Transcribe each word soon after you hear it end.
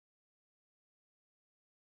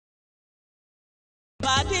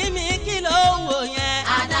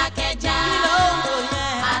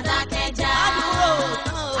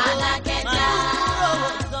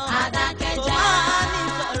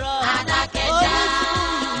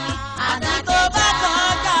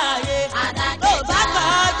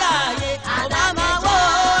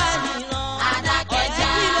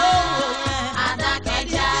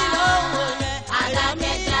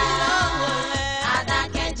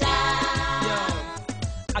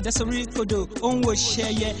Adesori kodo onwo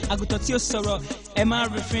sheye àgùntàn tí ó sọ̀rọ̀ ẹ má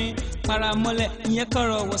rìfín para mọ́lẹ̀ ìyẹn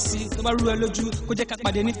kọ̀rọ̀ wọ̀ sí tó bá rú ẹ lójú kó jẹ́ ká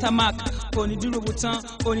pàdé ní tamak onídúró wò tán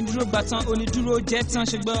onídúró gbà tán onídúró jẹ́ tán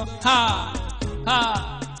ṣùgbọ́n ha ha.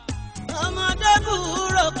 ọmọdé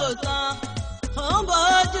kúrò kò tán ó ń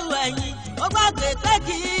bójú ẹ̀yìn ó gbàgbé pé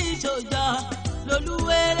kì í ṣòjọ́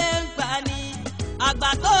lolúwẹ̀rẹ̀ ń pa ni àgbà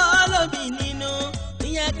tó lómi nínú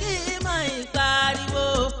ìyẹn kì í mọ ìpariwo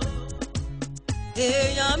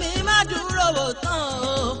èèyàn mi má dúró wò tán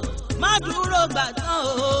o má dúró gbà tán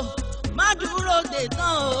o má dúró dè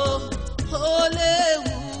tán o ó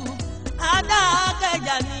léwu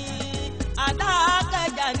adákẹ́jà ni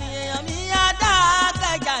èèyàn mi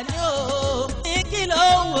adákẹ́jà ni o ní kí ló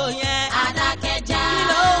ń wò yẹn Adákẹ́jà kí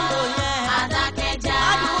ló ń wò yẹn Adákẹ́jà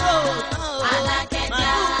má dúró wò tán o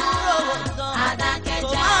Adákẹ́jà má dúró wò tán Adákẹ́jà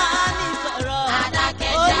kò má ní sọ̀rọ̀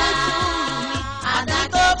Adákẹ́jà onísùúrù ni àti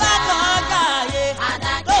tó bá kọjá ayé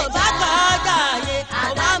tó bá kọjá ayé kò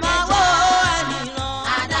má máa wó ẹni ràn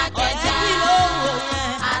ọ̀rẹ́ kí ló ń wò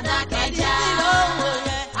yẹn ẹ̀dí kí ló ń wò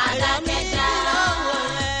yẹn èèyàn mi kí ló ń wò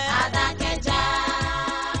yẹn.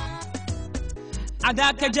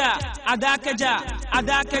 Adákẹ́jà Adákẹ́jà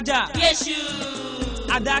Adákẹ́jà Yésù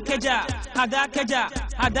Adákẹ́jà Adákẹ́jà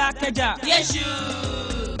Adákẹ́jà Yésù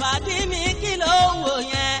Bàdí mi kí ló ń wò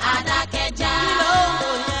yẹn Adákẹ́jà kí ló ń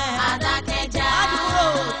wò yẹn Adákẹ́jà má dúró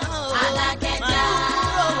wò tán o Adákẹ́jà má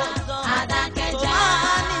dúró wò tán Adákẹ́jà kò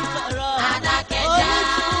má ní sọ̀rọ̀ Adákẹ́jà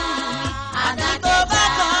onísùúrù ni àti tó bá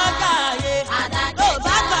kọjá ayé tó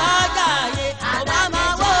bá kọjá ayé kò má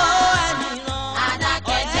máa wó ẹni ràn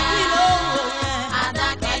ọ̀rẹ́ kí ló ń wò yẹn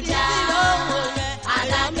ẹ̀dí kí ló ń wò yẹn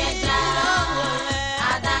èèyàn mi kí ló ń wò yẹn.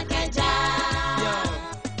 Adákẹ́jà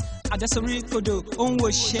Adesori kodo onwo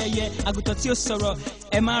sheye àgùntàn tí ó sọ̀rọ̀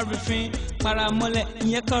ẹ má rìfín para mọ́lẹ̀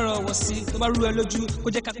ìyẹn kọ̀rọ̀ wọ̀ sí tó bá rú ẹ lójú kó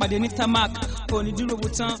jẹ́ ká pàdé ní tamak onídúró wò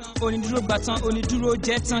tán onídúró gbà tán onídúró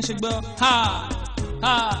jẹ́ tán ṣùgbọ́n ha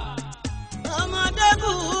ha. ọmọdé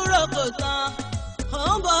kúrò kò tán ó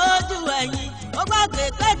ń bójú ẹ̀yìn ó gbàgbé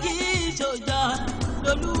pé kì í ṣòjọ́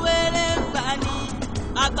lolúwẹ̀rẹ̀ ń pa ni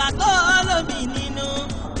àgbà tó lómi nínú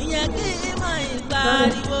ìyẹn kì í mọ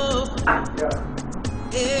ìpariwo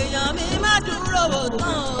èèyàn mi má dúró wò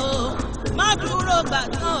tán o má dúró gbà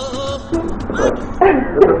tán o má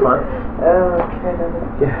dúró.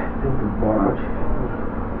 Yeah, thank you very much.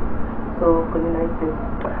 So, good night.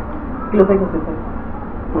 Lo fẹ́ kí n ṣe fẹ́.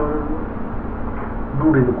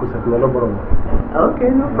 Dúró ní kò sẹ́kù ọlọ́bọ̀rọ̀ wọn. Okay,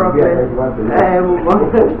 no problem.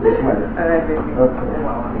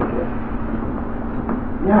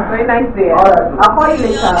 Very nice day. I'll call you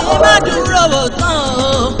later. èèyàn mi má dúró wò tán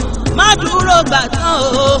o má dúró gbà tán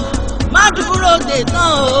o má dúró dè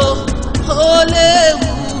tán o ó léwu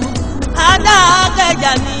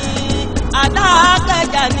adákẹ́jà ni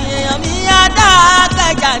èèyàn mi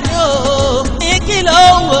adákẹ́jà ni o ní kí ló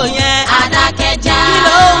ń wò yẹn Adákẹ́jà kí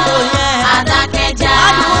ló ń wò yẹn Adákẹ́jà má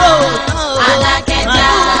dúró wò tán o Adákẹ́jà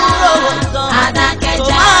má dúró wò tán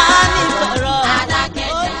Adákẹ́jà kò má ní sọ̀rọ̀.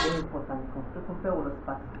 Adákẹ́jà.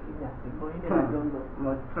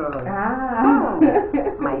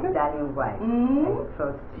 My darling wife, I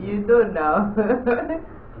trust you. You don't know.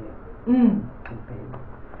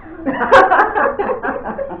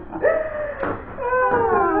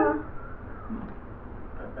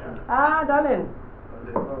 Darling.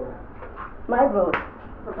 My bro.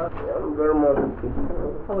 I'm very much okay.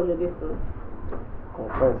 How was your day, sir?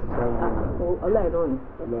 Confess, Oh, Allah, I don't.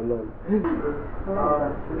 no.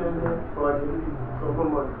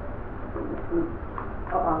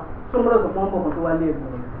 Somebody was a bomb to one day.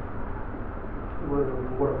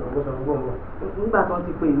 Nígbà tó ń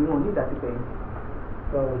ti pè mí wọn nígbà tí pè mí.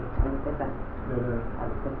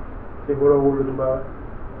 Ṣé gbọ́dọ̀ wo ló ti bá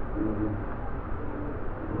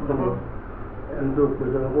ẹni tó pè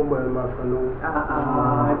sọ́nà fún bọ̀dọ̀ máa fẹ́ lówó?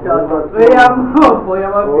 Bóyá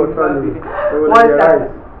mọ̀ bí wọ́n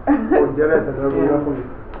jẹ́ rẹ̀ tẹ̀lé ọgbọ́n yẹn fún mi.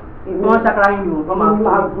 wọ́n ṣàkàrà yín ni wọ́n máa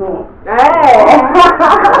fa gùn.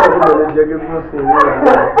 Ọ̀rẹ́ jẹ́ kí wọ́n sì ní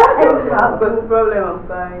No problem, I'm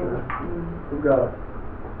fine. ìgbà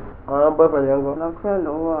àwọn boyfriend yẹn ń kọ́. Lọ́kẹ́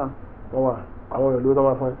ló wà. Wọ́n wà àwọn èèyàn lówó tó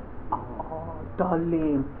máa fún ẹ.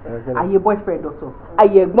 Darling, ayé boyfriend ọ̀tọ̀,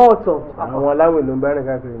 ayé ẹ̀gbọ́n ọ̀tọ̀. Àwọn aláwìn ló ń bá rìn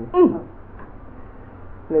káàkiri ni.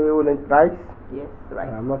 Ní ìwé wo ni rice? Yes, right.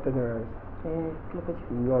 I'm not taking rice. Kí ló fẹ́ ṣe?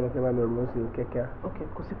 Ìyá ọ̀nà kẹ́bà mi ò mọ̀ sí kẹ́kẹ́. Okay,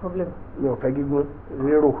 kò sí problem. Mi ò fẹ́ gígùn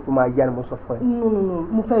rírò tó máa yá ni mo sọ fún ẹ. No,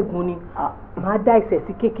 mo fẹ́ gun ni. Màá dá ẹsẹ̀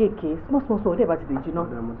sí kéékèèké, small ó dẹ̀ bá ti lè jiná.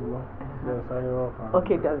 Ọ̀dà mo ti wá. Bẹ́ẹ̀ sáré wọ́n fà á.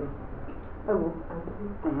 Okay, darling. Ẹ wo,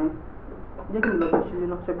 jẹ́ kí n lọ bá ṣe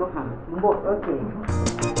náà ṣẹ́gbọ́n hàn. Mo bọ̀.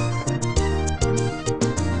 Okay.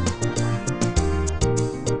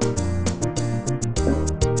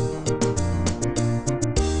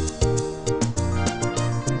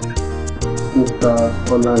 Mr.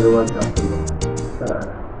 Ọlárẹ̀wájú Àpẹẹrẹ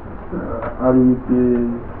a rí i pé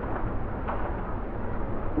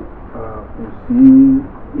kò sí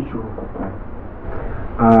ìṣòro kankan.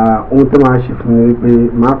 Ohun tó máa ṣe fún mi wípé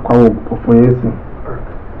máa kọ àwọn òògùn fún yín sìn,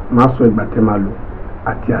 máa sọ ìgbà tẹ́ máa lò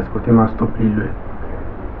àti àsìkò tẹ́ máa stop lílo ẹ̀.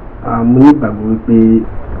 Mo ní ìgbàgbọ́ wípé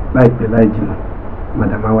láìpẹ́ láì jìnnà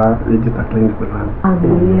madam wa register clinic pẹ̀lú àmì.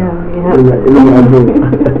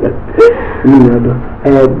 Inú mi á dùn.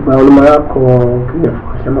 Gba olùmọ̀ra kọ kílẹ̀ fún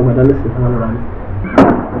ọ̀sẹ̀ máa gbàdá lẹ́sìn fún ọlọ́run.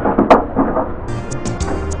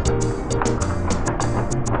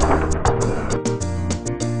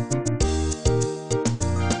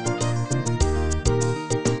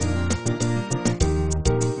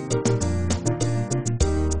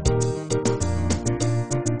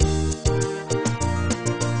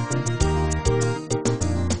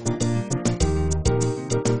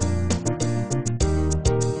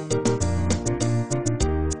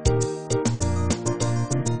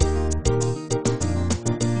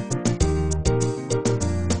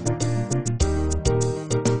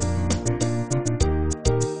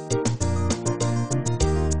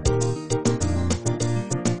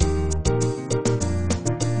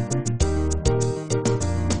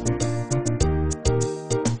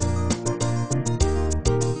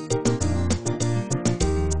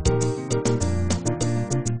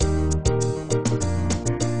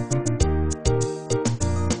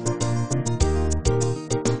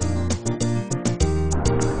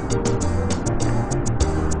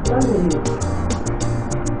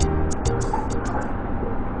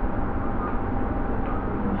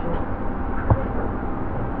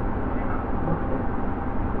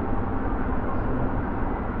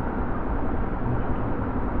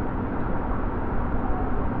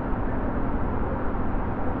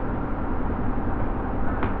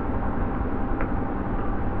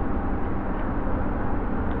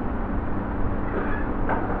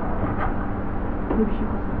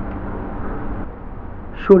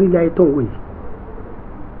 Sórí ilé ayé tó ń wò yìí,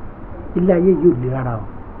 ilé ayé yóò le rárá o,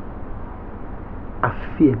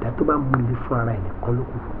 àfi ẹ̀dá tó bá múlẹ̀ fún ara ẹ̀ nìkan ló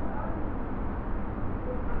kù.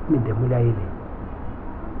 Mi dẹ̀ múlẹ̀ ayé le.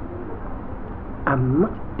 I'm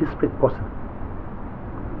not a desperate person.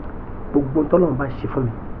 Gbogbo tọ́lọ́run bá ṣe fún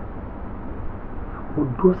mi, mo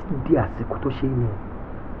dúró di àsìkò tó ṣe é ni.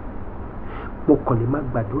 Mo kàn lè má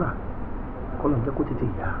gbàdúrà kọ́lọ̀ jẹ́ kó tètè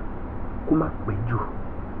yá, kó má pẹ́ jù,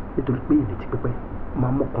 nítorí pé ìrètí pípẹ́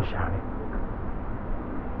máa mọ́kàn ṣàárẹ̀.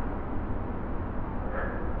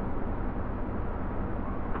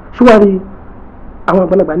 Ṣúwárí àwọn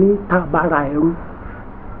àgbàlagbà ní tá a bá ra ẹrú,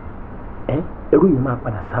 ẹrú yìí máa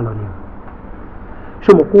padà sá lọ ni o.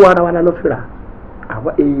 Ṣé mo kó ara wa lọ fìrà?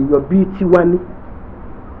 Àwa èèyàn bíi tiwa ní.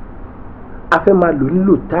 A fẹ́ máa lò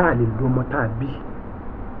nílò tá a lè lo ọmọ tá a bí.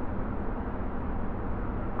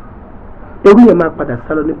 Ẹrú yẹn máa padà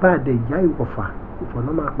sá lọ ní báàdẹ ìyá ìwọ̀fà,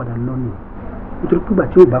 ìfọ̀nà máa padà lọ ni. Nítorí pé ìgbà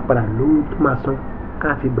tí ò bá padà lówó tó máa san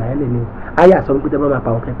ká fi gbà ẹ́ lẹ̀ ni o. Ayé àsọ wípé tẹ́ bá máa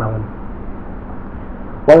pa wọn kẹ́ pa wọn ni.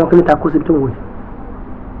 Wọ́n wọn kí ní ta kó síbi tó ń wò yìí.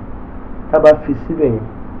 Tá a bá fi síbẹ̀ yẹn,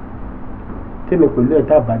 tèmi pẹ̀lú ẹ̀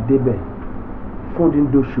tá a bá débẹ̀ fún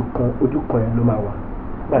dídó oṣù kan ojú kan yẹn ló máa wà.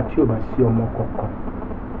 Nígbà tí ò bá sí ọmọ kankan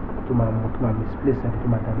tó máa mú tó máa misplace ẹ̀ tó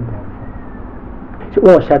máa dá lóde àfọ̀. Ṣé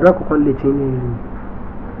wọn ò ṣàdúrà kankan lè ti ní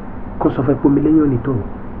kó sọ fẹ́ pomi lẹ́yìn òní tó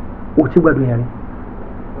o ti gbàdúrà yẹn rí?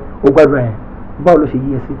 O gbàdúrà yẹn báwo ló ṣe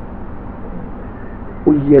yí ẹ sí?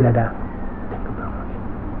 Ó yí ẹ dáadáa.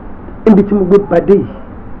 Níbi tí mo gbé padé yìí,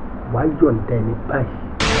 wàá yọ̀ǹda ẹni báyìí.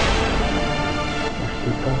 Mo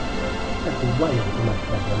ṣe tán láti wá ìyàwó tó máa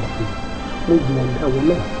ṣe àgbà ọmọ pé mo yọ̀ǹda àwọn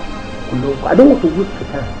náà kò lọ. I don't want to waste your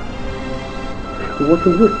time. I want to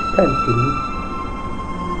waste time tèmi.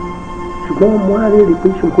 Ṣùgbọ́n mo á rí rí pé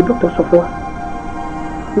ṣòkò dókítà sọ fún wa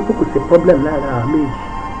wípé kò sí problem láàárín àwọn méjì.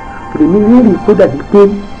 Èmi rí rí kó dàbí pé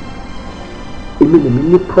èmi lèmi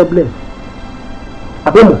ní problem.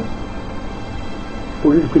 Àbẹ̀mọ̀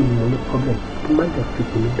orí pé ènìyàn ní problem kí má dẹ̀ fi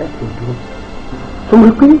tèmi dákẹ́ dúró. Sọ ma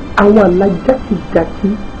pé àwọn alájákèjákè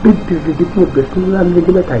dédédédé tí mo bẹ̀rẹ̀ sí ńlá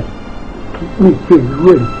lẹ́jọ́ mẹ́ta yìí kí ní ìṣe ìlú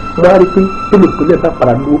ẹ̀rí mo á rí pé èmi ìpínlẹ̀ bá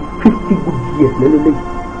padà lo 50 good years lẹ́nu lẹ́yìn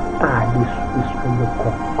ààrẹ ìṣòro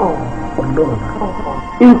kan ọlọ́run náà.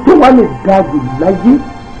 Ètò wa lè dáàbò láyé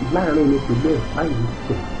láàrin ẹni pẹ̀lú ẹ̀ báyìí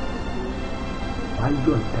ṣe wàá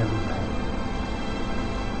yọ̀ ìdáná báyìí.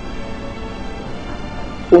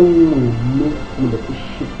 Ohun èlò mo lè fi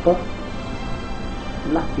ṣe tán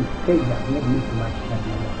láti fẹ́ ìyàwó mi tó máa ṣe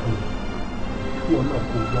àbẹ̀wò fún mi tí wọn náà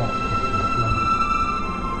kò wá ẹ̀sìn fún mi.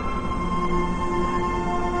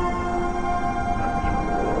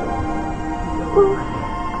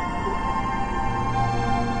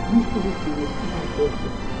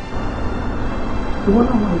 Ìwọ́n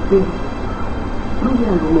náà wọ́n pé lórí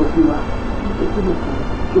àwọn ọmọ bí wa ìgbésẹ̀ ló kàn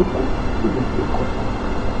jókòó sílẹ̀ tó kọ̀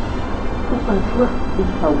ó gbàdúrà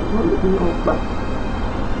nípa òwúrọ̀ lórí ọgbà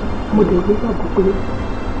mo dẹ̀ gbé gbàgbọ́ pé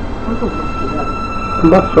wọ́n lọ máa ṣe dára. n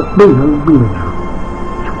bá sọ pé èèyàn ń gbìyànjú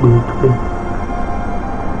ṣùgbọ́n tó bẹ́ẹ̀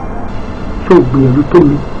ṣé o gbìyànjú tó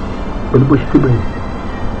mi pẹ̀lú bó ṣe fi bẹ̀rẹ̀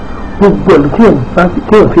gbogbo ọ̀nà tí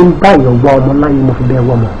èèyàn fi ń bá èèyàn wá ọmọ láyé mo fi bẹ́ẹ̀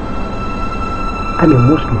wọ́ ọmọ I'm a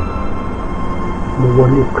Muslim mo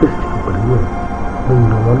wọlé Christian pẹ̀lú ẹ̀ mo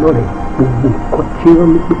yàn wọ́n lọ́rẹ̀ gbogbo nǹkan tí wọ́n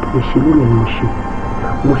ní pé kì í ṣe lónìí ni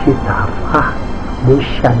mo ṣe tààfà mo ń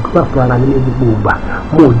ṣe àdúrà fún ara mi ní gbogbo ìgbà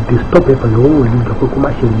mo ò disturb ẹ pẹ̀lú ohun religion pé kó má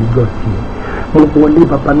ṣe religion tiẹ̀ mo wọlé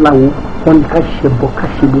babaláwo wọ́n ní ká ṣe bọ ká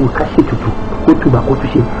ṣe gbogbo ká ṣe tutù kó tùbà kó tún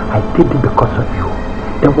ṣe I did it because of you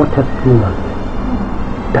then what else do you want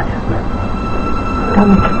that is my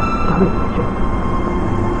damage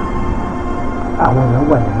àwọn èèyàn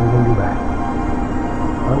wà nínú lórí báyìí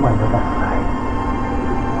wọ́n wà lọ́dà sáì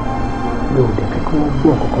mi ò dẹ̀ fẹ́ kí wọ́n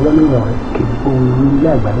gbọ́ ọ̀kọ̀ọ̀kan lọ́nà ìwọ̀n kí gbogbo ilé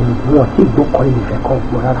àgbàdo ni wọ́n ti gbọ́ kọ́ ilé ìfẹ́ kan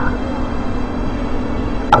gbọ́ rárá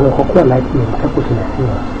àwọn kọ̀ọ̀kan láìpẹ́ yẹn fẹ́ kó sílẹ̀ sí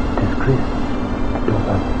wọn disgrace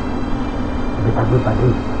àdúgbò ìgbésà gbé balẹ̀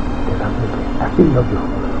ìgbésà gbé balẹ̀ I still love you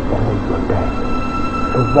ọmọ ìjọ dá ẹ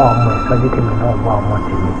tó wá ọmọ ẹ sọ́jú kẹ́mi náà wá ọmọ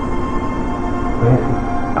tèmi bẹ́ẹ̀ sì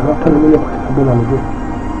àwọn tó ní mílíọ̀nù kò sí gbọ́n lójú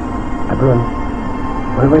àdúrà ni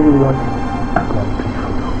whatever you want I'm going to do it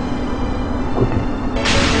for you good day.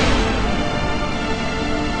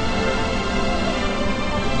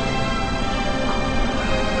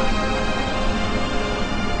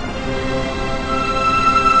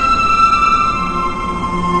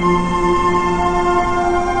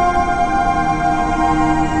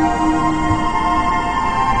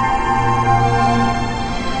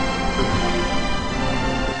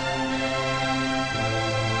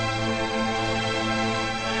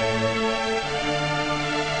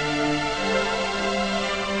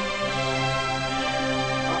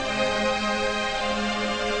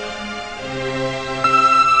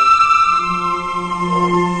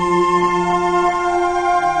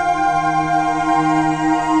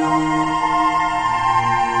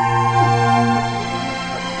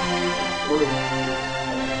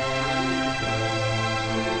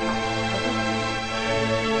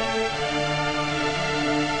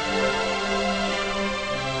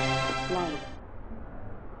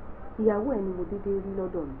 ìyàwó ẹ̀ ni mo dédé rí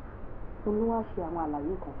lọ́dọ̀ mi mo ní wá ṣe àwọn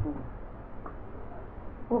àlàyé kan fún mi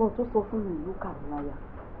ọ̀rọ̀ tó sọ fún mi ìlú kàwé láyà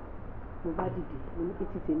mo bá dìde mo ní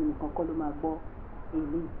etí tèmi nìkan kọ́ ló máa gbọ́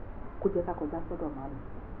èlé kó jẹ́ ká kọjá sọ́dọ̀ màmí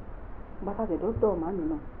bàtà tẹ̀dọ́dọ̀ màmí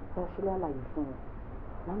náà tá a ṣe àlàyé fún wọn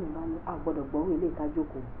màmí bá ní a gbọ́dọ̀ gbọ́ ilé ìka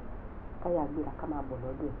jókòó káyà gbéra ká máa bọ̀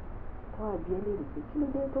lọ́dọ̀ ẹ̀ káwá bí ẹlẹ́rìí pé kí ló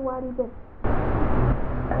dé tó wá rí bẹ́ẹ̀.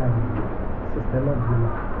 sísè náà bí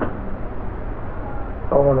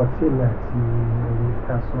àwọn ọ̀nà tí èmi àti ẹni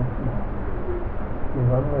ká sọ fún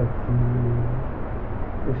ìwádìí ẹ̀ tí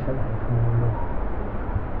ó ṣàlàyé fún wọn náà.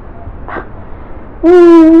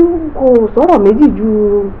 kò sọ̀rọ̀ méjì ju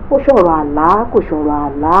ó ṣọ̀rọ̀ àlá kò ṣọ̀rọ̀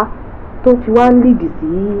àlá tó fi wá ń lídì sí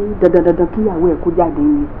dandandandan kí ìyàwó ẹ̀ kó jáde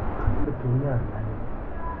ni. nítorí àlá ni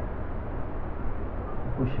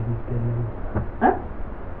ó ṣe ní tẹ́lẹ̀.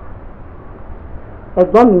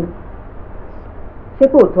 ẹ̀gbọ́n mi ṣé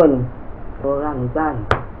kò tọ́ ni ọ̀rọ̀ àmì gbáàní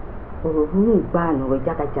ọ̀rọ̀ nínú ìgbáàní ọ̀rọ̀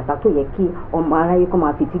jàgàjàgà tó yẹ kí ọmọ aráyé kọ́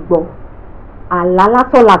máa fi ti gbọ́ àlá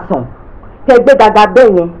lásán lásán tẹ gbé dada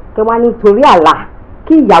bẹ́ẹ̀ yẹn kẹ wá nítorí àlá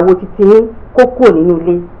kí ìyàwó titi yín kó kúrò nínú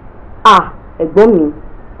ilé ẹ̀gbọ́n mi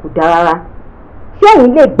kò dáa rárá ṣé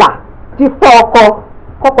ẹ̀yin lè gbà ti fọ́ ọkọ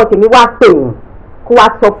kọ́kọ́ tèmi wá pè yín kó wá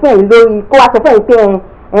sọ fún ẹ̀yin lórí kó wá sọ fún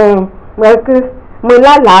ẹ̀yin pé mo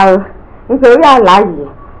lálàá nítorí àlá yìí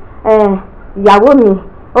ìyàwó mi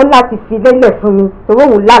ó láti fi lélẹ̀ fún mi torí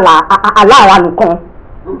òun lálàá aláàrá nìkan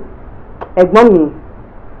ẹ̀gbọ́n mi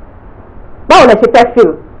báwo lẹ ṣe fẹ́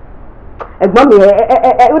fèrè ẹ̀gbọ́n mi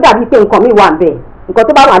ó dàbí pé nǹkan mi wà ń bẹ̀ nǹkan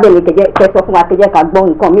tó bá wà ń bẹ̀ ní kẹ́ sọ fún wa kẹ́jẹ́ ká gbọ́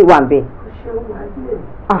nǹkan mi wà ń bẹ̀.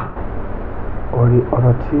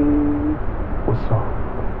 ọ̀rọ̀ tí ó sọ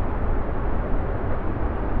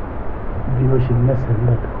bí ó ṣe lẹ́sẹ̀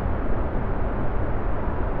lẹ́tọ̀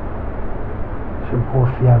ṣùgbọ́n ó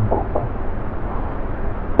fi àgọ́ kan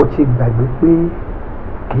ó ti gbàgbé pé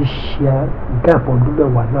kì í ṣe gáàpọ̀ ọdún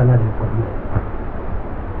mẹ́wàá náà láti pẹ̀lú ẹ̀.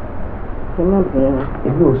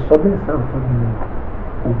 èmi ò sọ bẹ́ẹ̀ sáà fún mi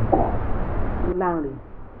ògọ̀. láàrin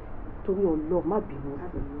torí ọlọ́ọ̀ má bínú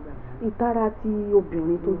sí ìtara tí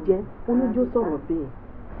obìnrin tó jẹ́ oníjó sọ̀rọ̀ bẹ́ẹ̀.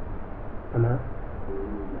 màmá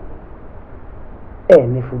ẹ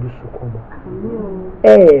ní fojú sunkún mọ́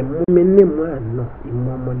ẹ mú mi nímú àná ìmú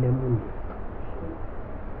ọmọlẹ́mú mi.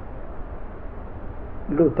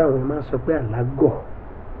 lóòótọ́ àwọn máa ń sọ pé àlágọ̀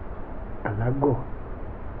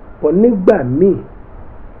bọ̀ nígbà míì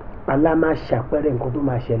àlá máa ṣàpẹẹrẹ nǹkan tó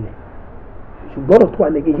máa ṣẹlẹ̀ ṣùgbọ́n ọ̀rọ̀ tó wà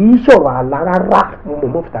lẹ́gẹ̀ẹ́ yìí sọ̀rọ̀ àlá rárá mo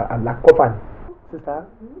mọ̀ fìtà àlá kọ́fà ni. sísá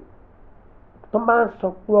tó máa ń sọ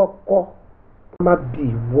pé ọkọ máa bí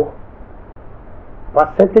ìwọ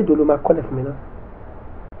percentage ló máa kọ́lẹ̀ fún mi náà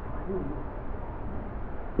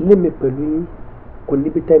ilé mi pẹ̀lú yín kò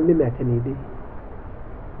níbi tẹ́ mímì àtẹnì dé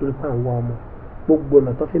lórí pé à ń wá ọmọ gbogbo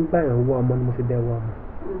ọ̀nà tó fi ń báyàn wá ọmọ ni mo fi bẹ́ẹ̀ wá ọmọ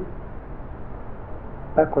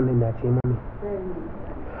bákan lèmi àti ìmọ̀ mi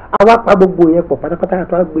àwa pa gbogbo yẹn pọ̀ pátápátá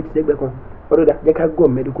àti wàá gbé tìṣẹ́gbẹ́ kan ọdún dà jẹ́ ká go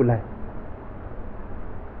medical line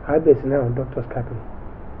àá bẹ̀rẹ̀ sí náà doctors káàkiri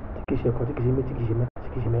tí kìí ṣe kan tí kìí ṣe méjì tí kìí ṣe mẹ́ta tí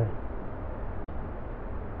kìí ṣe mẹ́rin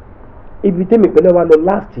ibi tẹ́mi pẹ̀lú wa lọ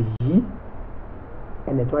last yìí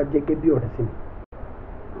ẹnì tó wá jẹ́ gẹ́gẹ́ bí ọ̀rẹ́ sí mi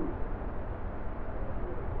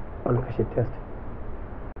ọ̀nà ká ṣe test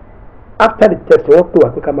after the test wọ́n pè wá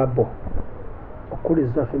pé ká máa bọ̀ ọkùnrin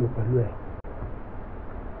result fún mi pẹ̀lú ẹ̀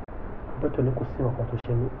dọ́tọ̀ ní kò sí ọkàn tó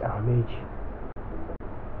ṣe ní àwọn méjì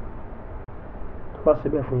tó bá ṣe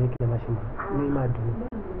bẹ́ẹ̀ fún yín kí ẹ má ṣe mọ̀ ní máa dùn ún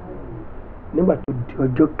nígbà tó di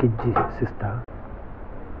ọjọ́ keje sista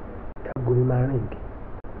ìyàgò mi máa rìn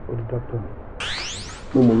ó di dọ́tọ̀ mi.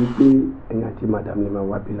 mo mọ̀ wípé ẹ̀yin àti madam lè máa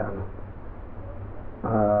wá bí lánàá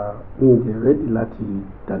mi ì dẹ̀ rẹ́dì láti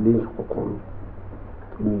dalé ọkàn mi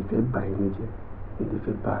mi ì fẹ́ bà yín jẹ́ mi ì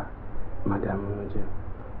fẹ́ bà madam nínú jẹ́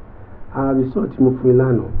result tí mo fún yín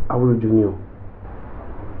lánàá awúròjú ni o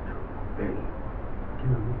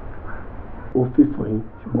ó fi fọ yín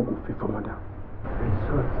ṣùgbọ́n kò fi fọ madam.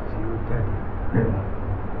 result tí ó jáde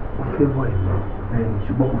ó fẹ́ bọ̀ ẹ̀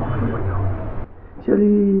ṣùgbọ́n kò fi fọ yàwó. ṣé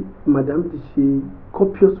rí madam ti ṣe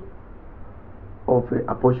copious of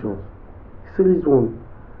abortions series one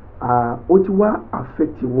ó ti wá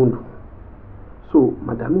affect wound so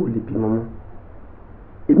madam ò lè bímọ mọ́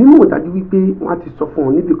èmi mọ̀ dájú wípé wọ́n á ti sọ fún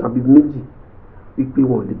wọn níbi kan bíi méjì wípé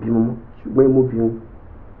wọn ò lè bímọ mọ́ ṣùgbọ́n ẹmọ́bìnrin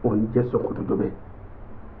wọn ò ní jẹ́ sọ̀kọ̀ tó jọ bẹ́ẹ̀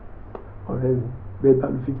ọ̀rẹ́ mi bẹ́ẹ̀ bá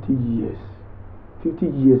lu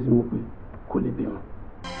 50 years mo pé kò lè bímọ.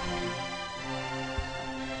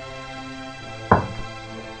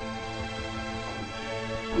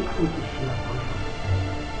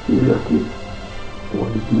 seriously wọn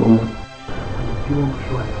lè bímọ mọ́. bí wọ́n ṣe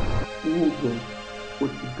wà ní. owó gan ó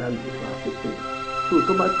ti dá lórí afẹ́fẹ́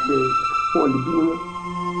tó bá ti bẹ̀rẹ̀ wọn lè bímọ mọ́.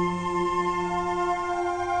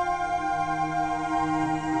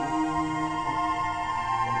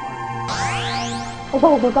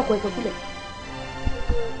 ọgbọ́n gbogbo tọkọ ẹ sọ sílẹ̀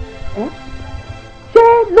ṣé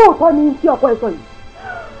lóòótọ́ ni tí ọkọ ẹ sọ yìí.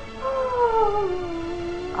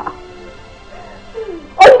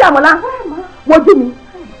 onídàmọ́lá wojú mi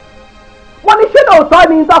wọ́n ní ṣé lóòótọ́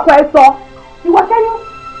ni tọkọ ẹ sọ ìwọ ṣẹ́yún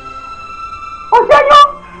ó ṣẹ́yún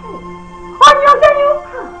ó ní ó ṣẹ́yún.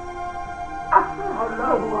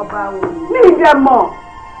 ọlọ́run ọba o ní ìdẹ mọ̀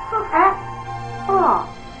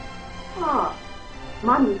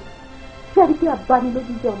mami ṣẹ́rí kí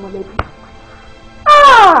abánilójú jẹ́ ọmọlẹ́bí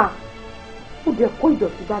ó jẹ́ kó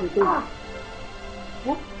ìdọ̀tí bá mi tó yìí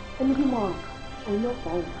wọ́n ẹni bí mo ẹ̀yin ọ̀pọ̀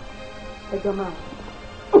ọ̀hún ẹjọ́ máa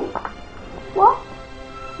wọ́n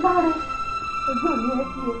láàrin ẹgbẹ́ mi ẹ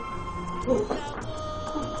sí o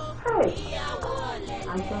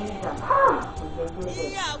àjọ ìjà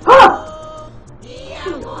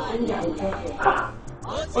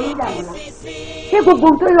onídàmọ́lá ṣé gbogbo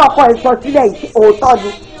ohun tó yẹ ọkọ ẹ̀ sọ sílẹ̀ yìí òótọ́ ni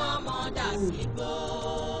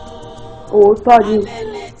òótọ́ ni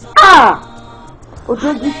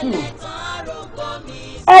ojoojú sí i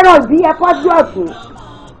ẹran ìbí ẹ̀fọ́ bí ọ̀sùn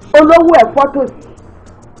olówó ẹ̀fọ́ tòsí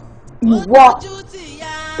ìwọ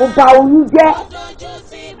ọba oyún jẹ́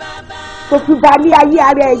tó fi ba ní ayé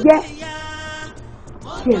ara ẹ jẹ́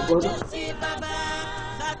ṣé ẹ gbọ́dọ̀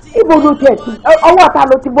ibo ló tiẹ̀ tí ọwọ́ ta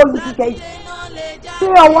ló ti bóyún ṣiṣẹ́ yìí ṣé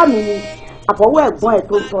ọwọ́ mi ni àbọ̀wọ́ ẹ̀gbọ́n ẹ̀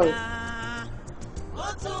tó ń sọ ẹ̀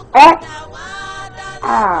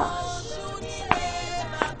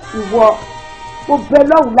ìwọ mo bẹ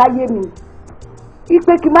lọ́hùn láyé mi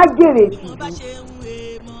ipe kí n má jèrè ìtìjú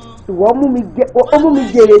ìwọ mú mi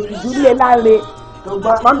jèrè ìtìjú lé láre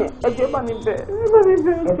ṣùgbọ́n mọ́mí ẹjẹ́ bá mi bẹ̀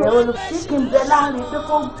ẹ̀bẹ̀ wo ló fi kí n bẹ láàrin pé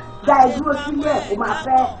kó gba ẹdúró sílẹ̀ kó máa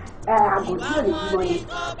fẹ́ àgòtí èrè bímọ ni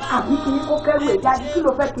àbí kí n kó kẹ́rù ẹ̀ jáde kí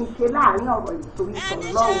ló fẹ́ kí n ṣe láàrin ọ̀rọ̀ ìtòrí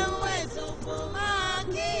sọ̀rọ̀ lọ́hùn.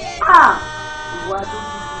 ìwọ adójú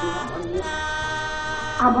ìdè ọmọ yẹn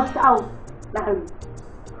àmọ́ ṣá o láàrin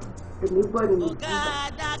èmi gbọ́ ni mo ti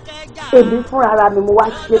gbà èmi fúnra ara mi mo wá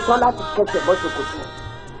ṣetán láti kẹsẹ̀ bọ́ ṣòkòtò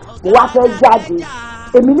mo wá fẹ́ jáde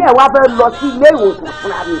èmi náà wá fẹ́ lọ sí ilé ìwòsàn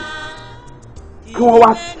fúnra mi kí wọ́n wá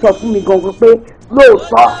sọ fún mi gangan pé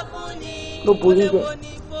lóòótọ́ ló boyún jẹ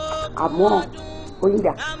àmọ́ oyún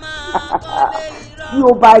dà tí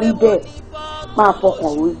ó bá rí bẹ́ẹ̀ máa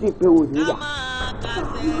fọkàn rò sí pé ò níyà.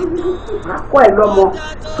 Àkọ́ ẹ̀ lọ́mọ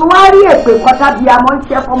tí wọ́n á rí èpè kọ́tà bí a mọ́ ń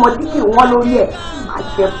ṣe fọmọ tí kì í wọ́n lórí ẹ̀ máa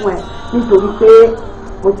ṣe fún ẹ nítorí pé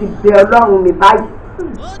mo ti bẹ Ọlọ́run mi báyìí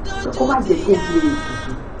pé kó má jẹ́ kí n di èrè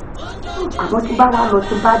ìtìjú. Àmọ́ tí bá wà lọ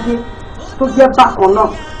tí bá dé tó jẹ́ bákan náà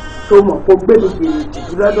tó mọ̀ kó gbé mi di èrè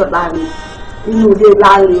ìtìjú lọ́dọ̀ láàrin inú ilé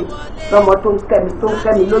láàrin lọ́mọ tó ń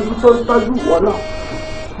kẹ́mi lójú tó ń tọ́jú ìwọ náà.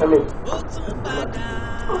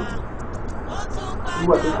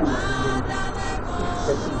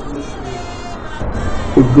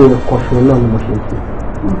 Ojú ẹ̀kọ́ ṣe náà ni mo ṣe ń ṣe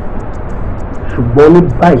ṣùgbọ́n ní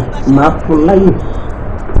báyìí máa fún láyè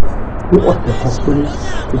ní ọ̀sẹ̀ kan péré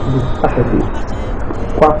títí pàṣẹ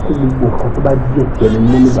kó a kó gbogbo nǹkan tó bá díẹ̀ tiẹ̀ ní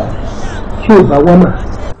mú nígbà tí ò bá wọ́n mà.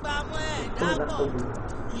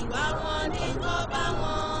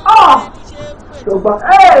 Ṣùgbọ́n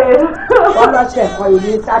wọ́n lọ ṣẹ̀kọ́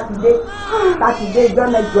ìlú sátidé ìjọ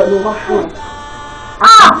mẹ́jọ ni wọ́n fún ẹ.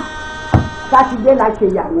 Sátidé la ṣe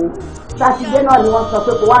ìyàwó sátidé náà ni wọ́n sọ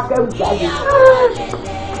pé kó wá kẹ́rù jáde.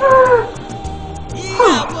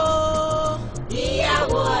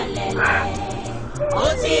 Ìyàwó ọ̀lẹ̀lẹ̀ ó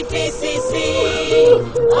ti fi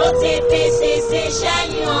sisi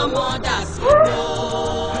ṣẹ́yìn ọmọ dà sí lọ.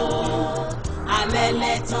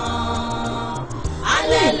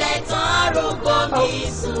 Alẹ́lẹ̀ tán arúgbó mi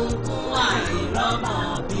sunkún àìrọ́mọ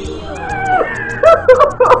bí o.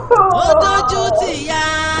 Ó dojú ti yá,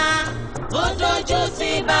 ó dojú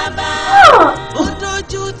ti bàbá, ó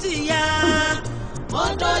dojú ti yá, ó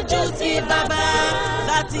dojú ti bàbá.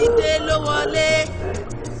 Sátidé ló wọlé,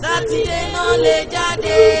 sátidé náà lè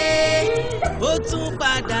jáde, ó tún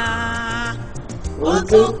padà wá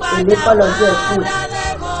dálé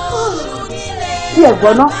mọ́ oṣù nílé. Bí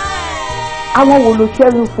ẹ̀gbọ́n náà àwọn wo ló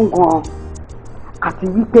ṣẹ́yún fún gan-an àti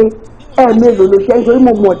wípé ẹ̀ẹ̀mélòó ló ṣẹ́yún torí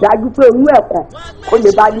mo mọ̀ dájú pé oyún ẹ̀kan kó lè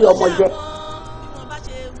bá lé ọmọ jẹ.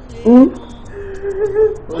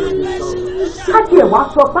 Káàdì ẹ̀ wá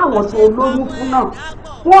sọ báwọn tó lóyún fún náà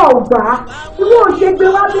wọn ò gbà á ìwé òṣègbè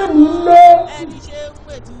wá bèmí lé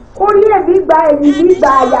orí èmi gba ẹ̀yìn mi gba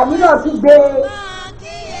àyà mi náà ti gbé.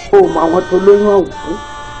 O mọ àwọn tó lóyún ọ̀hún fún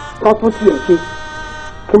tán tún tiẹ̀ ṣe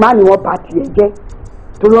kí má ní wọ́n bá tiẹ̀ jẹ́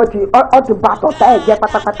torí ọ ti bá tọ̀tá ẹ̀ jẹ́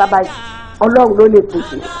pátápátá báyìí Ọlọ́run ló lè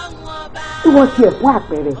pèsè tí wọ́n tiẹ̀ fún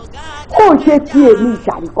àpẹẹrẹ kó o ṣe tí èmi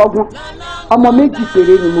ìṣàríkọ́gbọ́n ọmọ méjì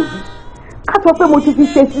péré ni mo bí ká sọ pé mo ti fi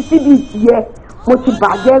ṣe sísí bíi tiẹ̀ mo ti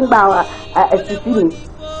bàjẹ́ ń gba sísí mi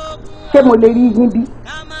ṣé mo lè rí yín bí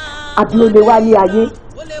àbí o lè wálé ayé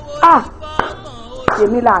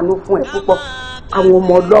èmi láàánú fún ẹ púpọ̀ àwọn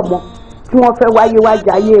ọmọ ọlọ́mọ tí wọ́n fẹ́ wáyé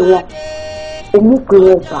wájà ayé wọn òmù pé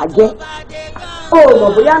wọn ò bàjẹ́ o mọ̀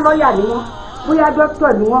bóyá lọ́ọ̀yà ni wọ́n bóyá dókítà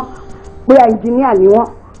ni wọ́n bóyá ẹnjìníà ni wọ́n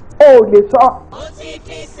o lè sọ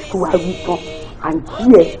tó wá wí tán àǹtí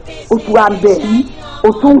ẹ̀ o tún wá ń bẹ̀ yí o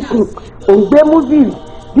tún ń kùn ò ń gbé múbìrì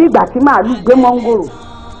bí ìgbà tí màálù gbé mọ́ngòrò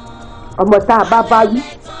ọmọ tá a bá bá wí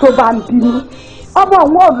tó bá ń bínú ọmọ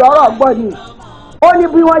òun ò lọ́rọ̀ gbọ́ ni ó ní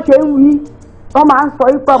bí wọ́n ṣe ń wí wọ́n máa ń sọ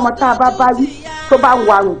wípé ọmọ tá a bá bá wí tó bá ń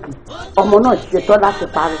warùn kì ọmọ náà ṣetán láti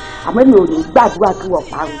parun àmọ́ mi ò ní gbàdúrà kí wọ́n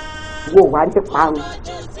parun wo wà ní parun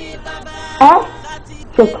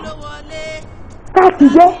ṣètò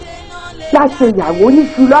sátidé la ṣe ìyàwó ní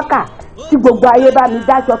ṣùlọ́kà tí gbogbo ayé bá mi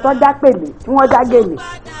dáṣọ tó dá pèlè tí wọ́n dá gèlè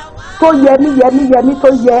tó yẹmí tó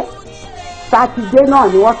yẹ sátidé náà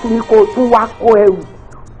ni wọ́n tún ní kó o tún wá kó ẹrù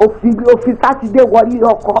òfin sátidé wọlé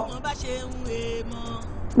ọkọ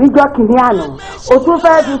níjọ́ kìíní àná o tún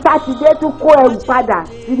fẹ́ fi sátidé tún kó ẹrù padà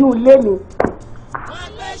sínú ilé mi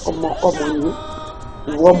ọmọ yìí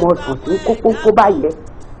ìwọ ọmọ ọsàn tí ń kó pópó báyẹn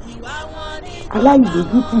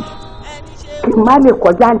aláìlójútì kí n má lè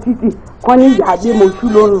kọjá títì kán ní ìyá adémoṣú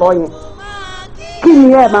ló ń lọ yẹn kí ni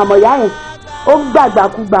ẹ màmọ ìyá yẹn ó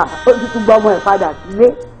gbàgbàkúgbà ó ti tún gbọmọ ẹ padà sílé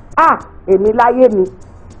èmi láyé mi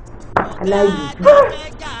aláìlójú.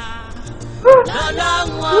 Lọ́lọ́run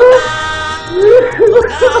ọba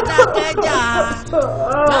ADAKEJA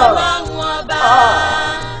lọ́lọ́run ọba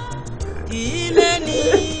ilé ni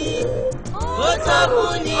ó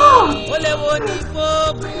tókun ni ó lè wo ní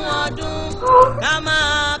fógún ọdún ká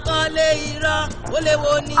máa kọ́lé irọ́ ó lè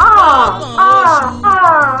wo ní fọ́gbọ̀n oṣù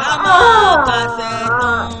ká máa pàṣẹ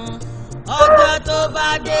tán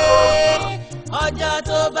ọjọ́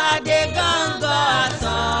tó bá dé gángan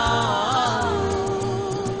àsán.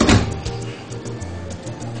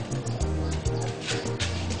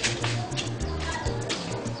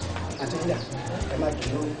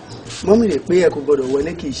 mọ́mí rẹ̀ pé ẹ kò gbọ́dọ̀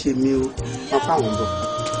wọlé kì í ṣe mi o wọ́n pa àwọn bọ̀.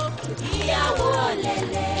 Ìyàwó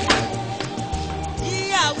ọ̀lẹ̀lẹ̀.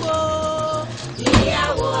 Ìyàwó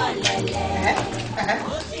ọ̀lẹ̀lẹ̀.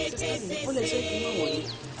 ó lè ṣe ìpínlẹ̀ wọ̀nyí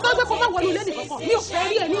Tọ́gbẹ́ kó má wọlé ilé nìkan kan mi ò fẹ́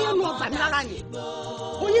rí ẹ nínú ọgbà mi rárá ni.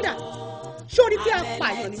 Oyinda sórí pé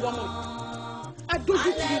apààyàn ni wọ́n mọ̀ adójú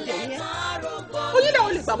ti rí jẹ̀ yẹn. Oyinda ò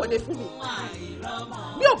lè gbàbọ̀dé fún mi.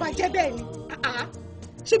 Bí ò bá jẹ́ bẹ́ẹ̀ ni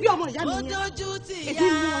ṣé bí ọmọ ìyá mi yẹn èdè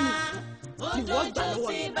ń mú ọ ní ìwọ gbà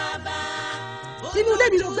lọ́wọ́ mi. Inú ilé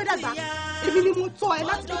mi ló gbé dàgbà èmi ni mo tọ́ ẹ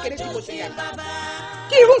láti kékeré tí mo ṣe yà.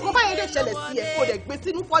 Kí irú nǹkan báyẹn lè ṣẹlẹ̀ sí ẹ kó lè gbé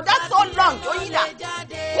sínú for that so long Oyinda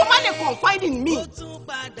kó má lè confide in me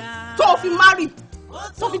tó o fi marry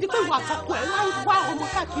tó fi di pé ìwà àtọkọ ẹ wá ọmọ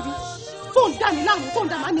káàkiri tó ń dà mí láàmú tó ń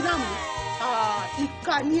dà má mi láàmú.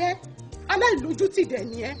 Ìkà ni ẹ aláìlójútì dẹ̀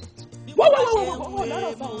ni ẹ. Wọ́n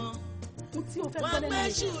lọ́rọ̀ sọ ohun tí o fẹ́ gbọ́ lẹ́nu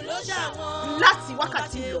mi láti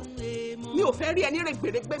wákàtí lọ mi ò fẹ́ rí ẹni rẹ̀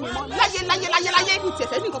gbèrègbè mi mọ́ láyé ní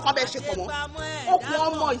tẹ̀fẹ́ ní nǹkan kan bẹ́ẹ̀ ṣe pọ̀ mọ́ okùn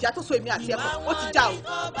ọmọ ìyá tó so èmi àti ẹ̀kọ́ ó ti já o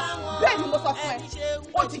bẹ́ẹ̀ ni mo sọ fún ẹ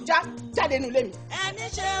ó ti já jáde nínú ilé mi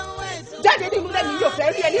jáde nínú ilé mi mi ò fẹ́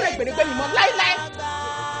rí ẹni rẹ̀ gbèrègbè mi mọ́ láíláí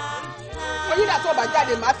Oyinda tó bá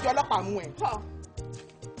jáde máa fi ọlọ́pàá mú ẹ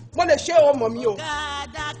mo lè ṣe ọmọ mi o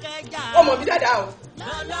ọmọ mi dáadáa o.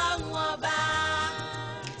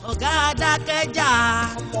 Ọ̀gá Adákẹ́jà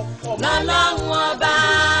lọ́lọ́run ọba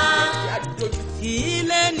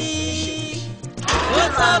ilé ni ó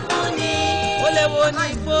sọ fún ni ó lè wo ní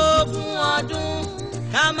fógún ọdún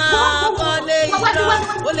ká máa kọ́lé ìjọ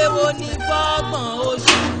ó lè wo ní fọ́gbọ̀n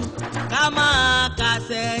oṣù ká máa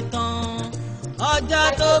kàṣẹ tán ọjọ́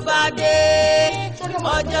tó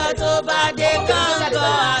bá dé káńgọ́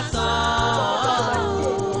àṣọ.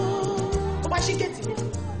 ó bá ṣí géètì mi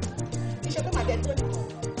iṣẹ́ tó máa dẹ̀ tó nìkan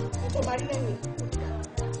tó máa rí lẹ́yìn.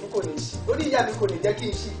 n kò ní ṣí orí ìyá mi kò ní jẹ́ kí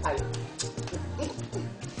n ṣí àyè.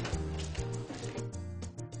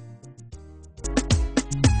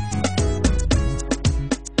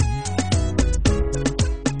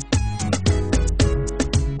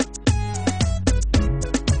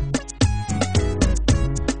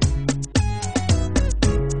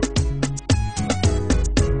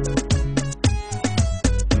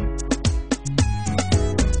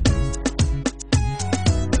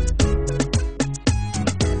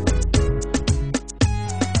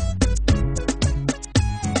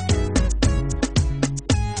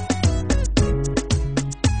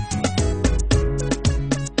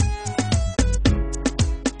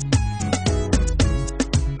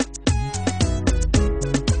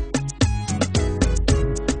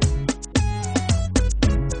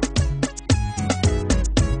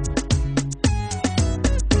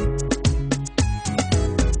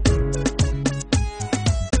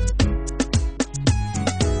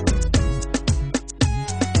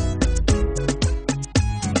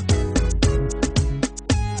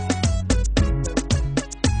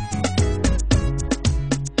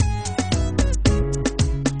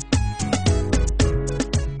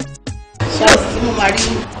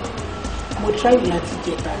 mo try láti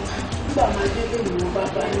jẹta nígbà máa délé ìwọ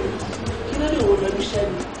bàbá rẹ kí ló lè wọ lọ iṣẹ́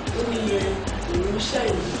mi ó ní yẹn òun iṣẹ́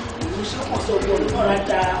yìí òun iṣẹ́ kan sọ wọ náà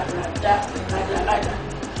rádà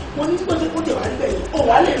mo ní tó ṣe kó tẹ̀ wá níbẹ̀ yẹn ó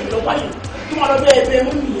wà lè rí lọ́wọ́ yìí tí wọ́n lọ bẹ́ẹ̀ bẹ́ẹ̀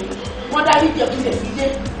mú nìyẹn wọ́n dá níjẹ̀ tó tẹ̀ sí dé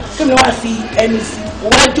kí mi wá fi ẹnu sí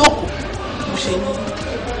òun wá jókòó mo ṣe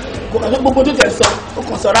ní gbogbo tó tẹ̀ sọ ó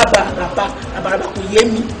kàn sọ rábà kò yé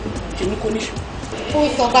mi ṣe ní kò níṣù. ó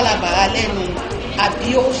sọ bálabàrà lẹ́nu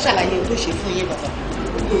àbí ó ṣàlàyé tó ṣe fún yín bàbá.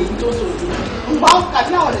 èyí tó sọ̀rọ̀ yìí. ǹgbọ́n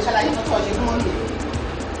tàbí àwọn lè ṣàlàyé tó ṣe fún mọ́mí.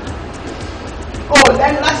 ó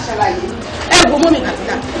lẹ́nu láti ṣàlàyé. ẹ wo mọ́mí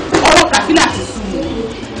kàfílà ọ̀rọ̀ kàfílà ti sùn mí.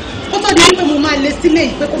 ó tó di pé mo máa lé sílé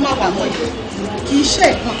yìí pé kó má wà mọ́ yìí kì í ṣe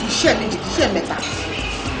ìkan kì í ṣe méjì kì í ṣe mẹ́ta.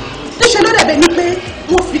 níṣẹ́ ló dẹ̀bẹ̀ ni pé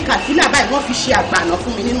wọ́n fi kàfílà báyìí wọ́n fi ṣe àgbààná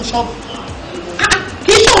fún mi nínú ṣọ́ọ̀bù.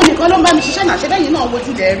 kì í ṣe òun nìkan ló ń bá mi ṣiṣẹ́ náà ṣe lẹ́yìn náà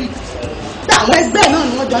wojú lẹ̀ rí àwọn ẹgbẹ́ náà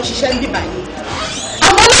ni wọ́n jọ ń ṣiṣẹ́ ń bíbà yìí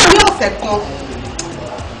àmọ́ láàrin ọ̀sẹ̀ kan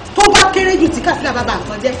tó bá kéré jù tí kàfílà bá ba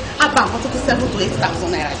nǹkan jẹ́ á ba nǹkan tó tó 7,000 to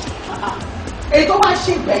 8,000 naira jù èyí tó wá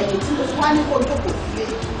ṣe ìgbẹ̀yìn tí mo wá ní kó jókòó sílé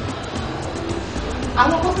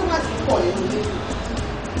àwọn customers pọ̀ nínú ilé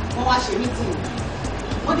wọ́n wá ṣe mítìnì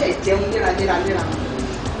wọ́n dẹ̀ jẹun léraléra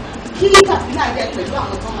kí ní kàfílà jẹ pẹ̀lú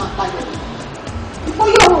àwọn tó máa palẹ̀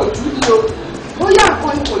bóyá ọ̀rọ̀ ojú ni o bóyá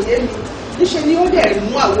nǹkan ni kò yé mi níṣẹ́ ni ó dẹ̀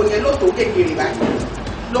mú àwọn yẹn lóto kékeré báyìí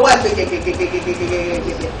ló wá gbé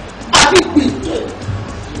gẹ́gẹ́gẹ́gẹ́gẹ́gẹ́gẹ́ àbí pì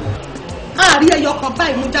àárí ẹyọ kan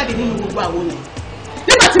báyìí mú jáde nínú gbogbo àwọn yẹn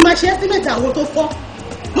nígbà tí máa ṣe ẹ́símẹ̀tì àwọn tó fọ́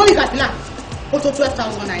mọ́mí kàfílà ó tó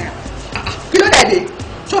 12,000 naira kí ló dẹ̀ dé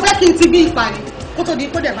tó fẹ́ kí n ti bí ìparí kó tó di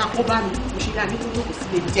kó dẹ̀ máa kó bá mi mo ṣe dá ní kókó kò sí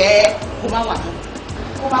lè jẹ́ kó má wà mọ́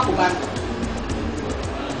kó má kó bá mi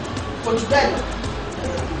kò jù bẹ́ẹ̀ lọ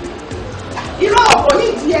irọ́ ọ̀pọ̀ ní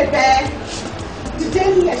ìdí ẹbẹ̀ ti dé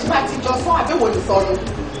nílẹ̀ ṣe bá ti jọ fún àbẹ̀wò ní sọnù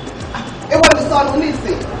Èwo ni sọnù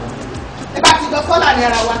nísìn. Ẹ bá ti jọ sọ́là ní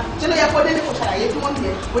ara wa. Ṣé ló yẹ kó délé kò ṣàlàyé fún wọn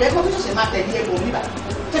nìyẹn? Kò yẹ kó tún ṣẹ̀ṣẹ̀ máa tẹ̀lé ẹ̀bùn mi bá.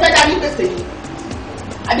 Ṣé fẹ́ dá ní gbèsè yìí?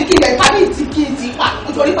 Àbí kí ilẹ̀ kábíyì tí kí n ti pa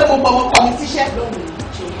nítorí pé mo gbọ́ ọmọ kọ mi tíṣẹ́.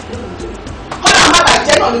 Kọ́lá má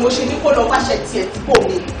bàjẹ́ náà ni mo ṣe ní kó lọ wáṣẹ tiẹ̀ tí kò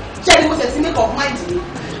mi. Ṣé ni mo ṣe ti make up mind mi?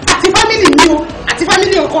 Àti fámìlì mi o, àti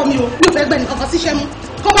fámìlì ọkọ mi o, mi ò fẹ́ gbẹ́ nìkan kan síṣẹ́ mú.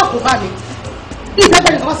 Kọ́ bá kò bá mi. Mi ò fẹ́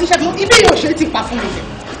gbẹ́ nìkan kan síṣẹ́ mú. Ibi yóò ṣe ti pa fún mi jẹ.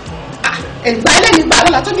 Ẹ̀gbá ẹlẹ́ni gbà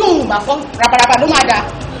lọ́la tó ní òun bá fọ́ rabaraba ló máa da.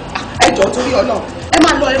 Ẹ jọ̀ọ́ torí Ọlọ́run. Ẹ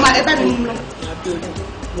máa lọ ẹ bá mi mú lọ.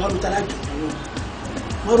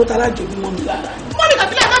 Wọ́n ro talájò bí mọ́ mi lára. Mọ́mí kan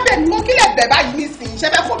kílẹ̀ má bẹ̀ mí mọ́ kílẹ̀ bẹ̀ báyìí nísìnyí ṣẹ́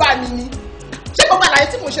fẹ́ kó bá mi ni. Ṣé gbogbo àlàyé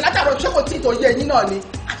tí mo ṣe látàrọ ṣé kò tí ì tó yé ẹ̀yin náà ni?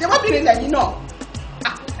 Àtẹ̀wọ́bìnrin lẹ̀yin náà.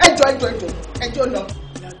 Ẹjọ́ lọ.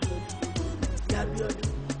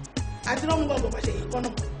 Àti náà mú gbọ́dọ̀ máa ṣe yìí kọ́nà.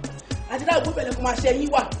 Àti náà gbọ́ bẹ̀rẹ̀ kó máa ṣe yín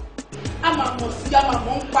wà. A máa mọ̀ sí, a máa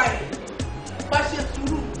mọ̀ ń pa ẹ̀. Bá ṣe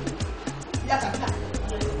sùúrù. Ìyá kàkà.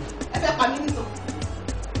 Ẹ fẹ́ pa mí nìkan.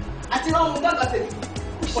 Àti náà mú gbọ́dọ̀ tèmi.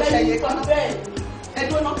 Kò ṣe yìí kọ́nà.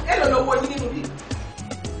 Ẹ̀dùn náà, èlò ló wọ yín nínú bí?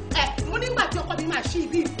 Mo nígbà tí ọkọ mi máa ṣí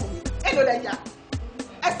ibi ìfún mi. Èlò lẹ yá.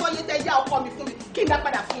 Ẹ sọ iye tẹ yá ọkọ mi fún mi kí n dá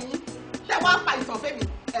padà fún yín. Ṣé wàá pa ìsàn fẹ́ mi?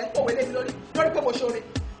 Ẹ kòwé lé mi lórí pé mo ṣoore.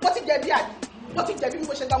 Mo ti jẹ̀bi àbí? Mo ti jẹ̀bi bí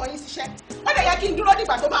mo ṣe gba ọmọ yín síṣẹ́. Ó lè yẹ kí n dúró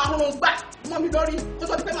dìgbà tó máa rún gbà mọ́ mi lórí kó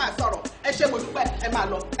tó di pé máa sọ̀rọ̀. Ẹ ṣe mo dúpẹ́, ẹ máa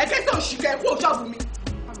lọ. Ẹ ké tó ṣìkẹ́ kó ṣọ́ọ̀bù mi.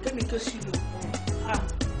 Kémi tó sì lò.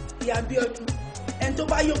 Ìyá Abíọ́dún, ẹni tó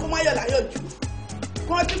bá yọ kó má yọ̀ láyọ̀ jù.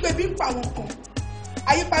 Kó rántí pé bí ń pa àwọn kan.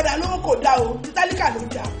 Àyípadà lówó kò dá o, títálíkà ló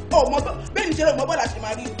dá. Bẹ́ẹ̀ ni ṣe lè mọ bọ́ọ̀lù àṣẹ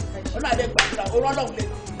máa rí o. Ọlọ́run àdé gbàdúrà, ó rán lọ́hùn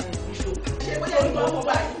lẹ́nu. Ṣé bóyá èmi ni mo kó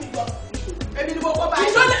bá yín? Èmi ni mo kó bá yín.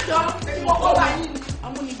 Ìṣọ́lẹ̀ Èmi mo kó bá yín.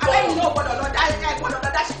 Abẹ́yìn náà gbọ́dọ̀ lọ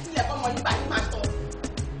dá ṣe sílẹ̀ fọmọ yín bá yín máa sọ.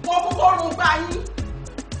 Mo kúkó rún bá yín.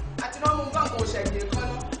 Àti náà mú gbọ̀ngàn òṣèlú kan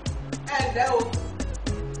náà. Ẹ ǹlẹ́ o,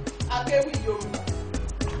 akéwì Yorùbá.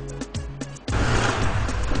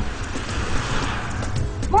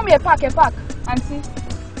 Mọ́mí ẹ park, àǹtí.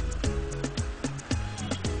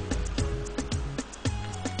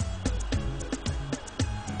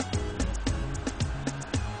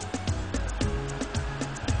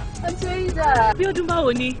 Bíọ́dún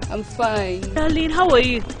báwo ni? I'm fine. Darling, how are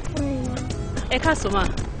you? Ẹ káàsán ma.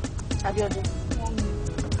 Abíọ́dún.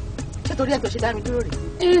 Ṣé torí ẹ̀ tó ṣe dá mi dúró rè?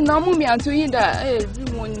 Náà mú mi àǹtí Oyinda rí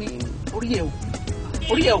wọn ni. Orí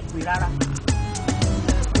ẹ̀ ò pè rárá.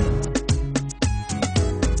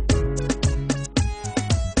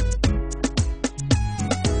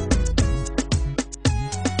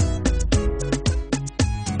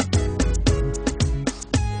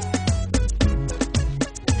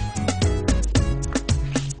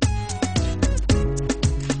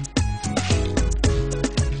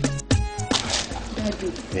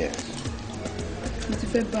 Mo ti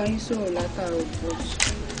fẹ́ bá yín sọ̀rọ̀ látàárọ̀ but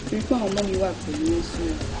torí pé àwọn ọmọ mi wà pẹ̀lú yín so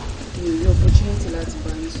mi ò rí opportunity láti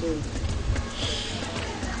bá yín sọ̀rọ̀.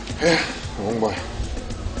 Wọ́n gbà.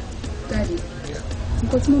 Daddy,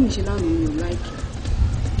 nǹkan tí mọ́mí ṣe lánàá mi ò láìkì.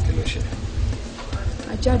 Kí ló ṣe?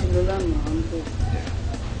 A jáde lọ lánàá à ń bọ̀.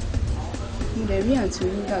 Mo dẹ̀ rí àǹtí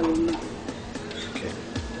Oyinda lọ́nà.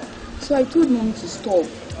 So I told mom to stop.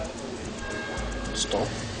 Stop?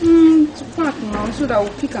 To park now so that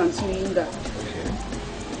we'll pick àǹtí Oyinda.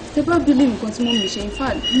 Tẹ́ bá bílé nǹkan tí mọ́mí ṣe in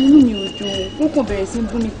fact inú mi ò dùn. Wọ́n kàn bẹ̀rẹ̀ sí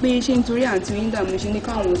bú mi pé ṣé nítorí àǹtí Oyinda mo ṣe ní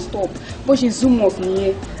káwọn stop. Bó ṣe zoom off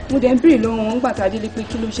nìyẹn. Mo dẹ̀ ń béèrè lọ́wọ́ wọn gbà tá a délé pé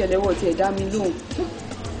kí ló ṣẹlẹ̀ wọ̀ tí ẹ̀ dá mi lóhùn.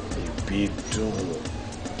 Ìbí dùn.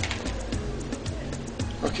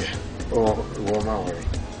 Okay, ìwọ máa wọ̀rọ̀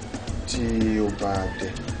tí ó bá dé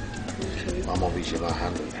màmá bí ṣe máa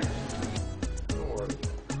handle it.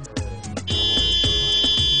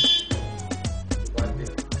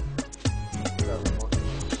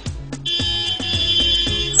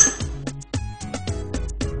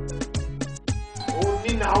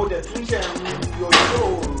 Now the twins and your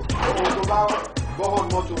show, go on,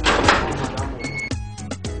 not to madam.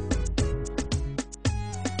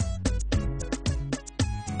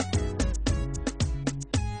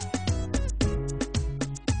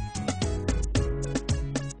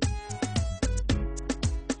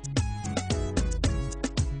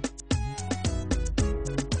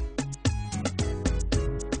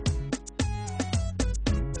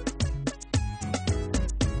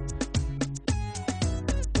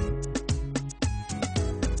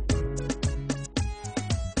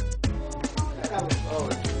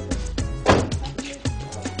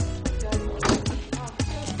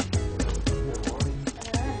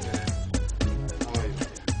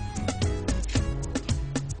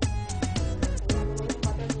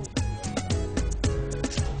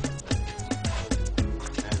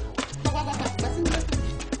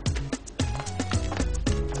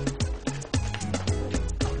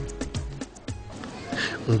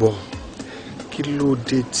 Nbọ, kí ló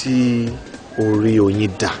dé tí orí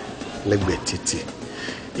oyin dà lẹ́gbẹ̀ẹ́ títì?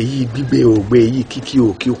 Èyí gbígbé ògbé èyí kíkí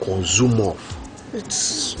òkè kan zoom off.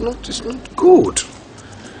 It's not good.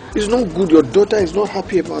 It's not good. Your daughter is not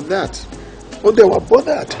happy about that. Oh, they were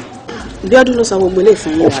bothered.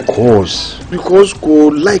 Of course, because ko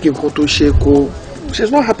like nǹkan tó ṣe ko,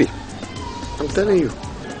 she's not happy. I'm telling you.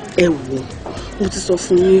 Ẹ wo, mo ti sọ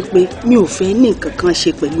fún yín pé mi ò fẹ́ ní nǹkan kan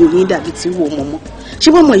ṣe pẹ̀lú yín dàbí tí wo mọmọ.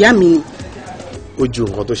 Ṣé bọ́mọ ìyá mi ni? Ó ju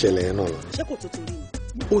nǹkan tó ṣẹlẹ̀ yẹn náà lọ. Ṣé kò tó torí ni?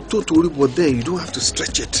 Ó tó torí, but then you don't have to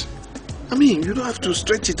stretch it. I mean, you don't have to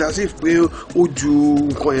stretch it as if pé ó ju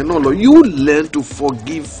nǹkan yẹn náà lọ. You learn to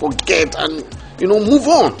forgive, forget, and move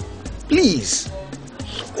on. Please.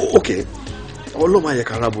 Okay. Ọlọ́mọ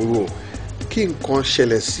ayẹ̀kára burú o. Kí nǹkan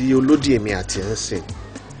ṣẹlẹ̀ sí olódì èmi àti ẹ̀ ń sìn.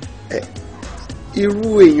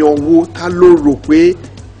 Irú èèyàn wo ta ló rò pé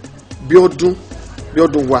bí ọdún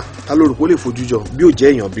wa ta ló rò pé ó lè fojú jọ bí ó jẹ́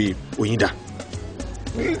èèyàn bíi Oyinda?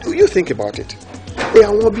 You think about it.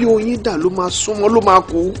 Àwọn bí Oyinda ló máa súnmọ́ ló máa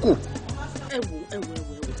kú kù. Ẹ wo.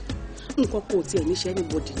 Nǹkan kò tiẹ̀ níṣẹ́ ní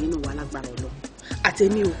bọ́dì nínú wa lágbára Ọlọ́run.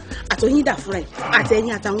 Àtẹ̀mí o, àtọ̀yìndà fúnra ẹ̀,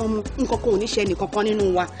 àtẹ̀yìn àtàwọn ọmọ, nǹkan kò níṣẹ́ ní kankan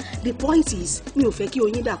nínú wa. The point is, mi ò fẹ́ kí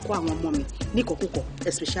Oyinda kó àwọn ọmọ mi ní kọ̀kúkọ̀,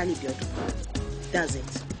 especially Bíọ́dún. That's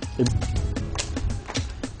it.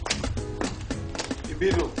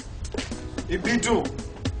 Ìbídùn.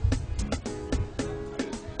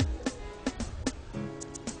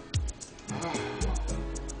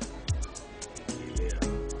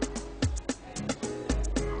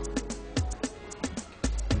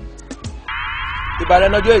 Ìbà rẹ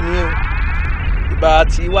lọ́jọ́ ìní o, ìbà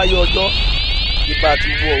àti wáyé ọjọ́, ìbà àti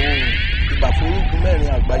wọ oòrùn, ìbà forúkún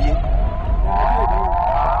mẹ́rin àgbáyé.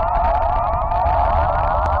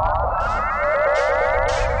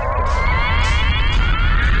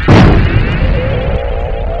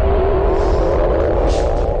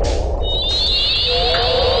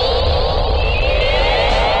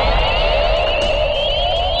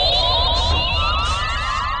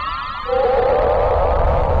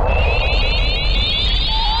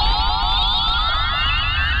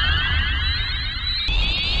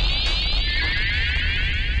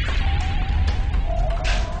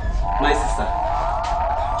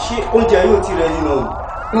 Oúnjẹ yóò ti rẹ nínú o.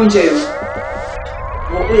 Oúnjẹ yóò.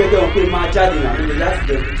 Wọ́n ó yẹ kí wọ́n pé máa jáde náà lóde láti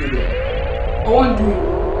jẹ kí tó lọ. Ọwọ́ ń dùn.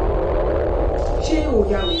 Ṣé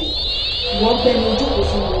òòyà rẹ̀ wọ́n gbẹ́ni ojókòó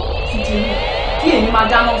fún wọn títí rí kí èmi máa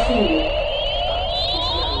dáná fún wọn?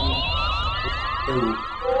 Ẹ wò,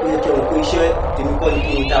 ó yẹ kí wọ́n pé iṣẹ́ tèmi kọ́ ni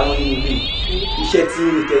kí n dáná nínú ilé. Iṣẹ́ tí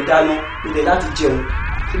mi kẹ́ dáná lóde láti jẹun.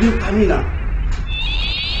 Ibi ń pa mí náà.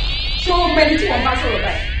 Ṣé ó gbẹ́ni tí wọ́n bá sọ̀rọ̀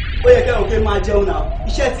báyìí? Ó yẹ kẹ́rùn pé máa jẹun náà.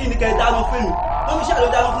 Iṣẹ́ tí ní kẹ́ dáná fún mi. Wọ́n fi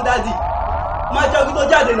ṣàlọ́ dáná fún dádì. Máa jẹun kí tó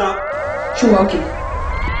jáde náà. Ṣùgbọ́n òkè.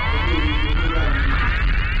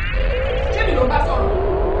 Ṣé mi ló bá sọ̀rọ̀?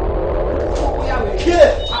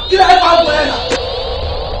 Kí ló ẹ pa ọgbọ̀n ẹ̀ náà?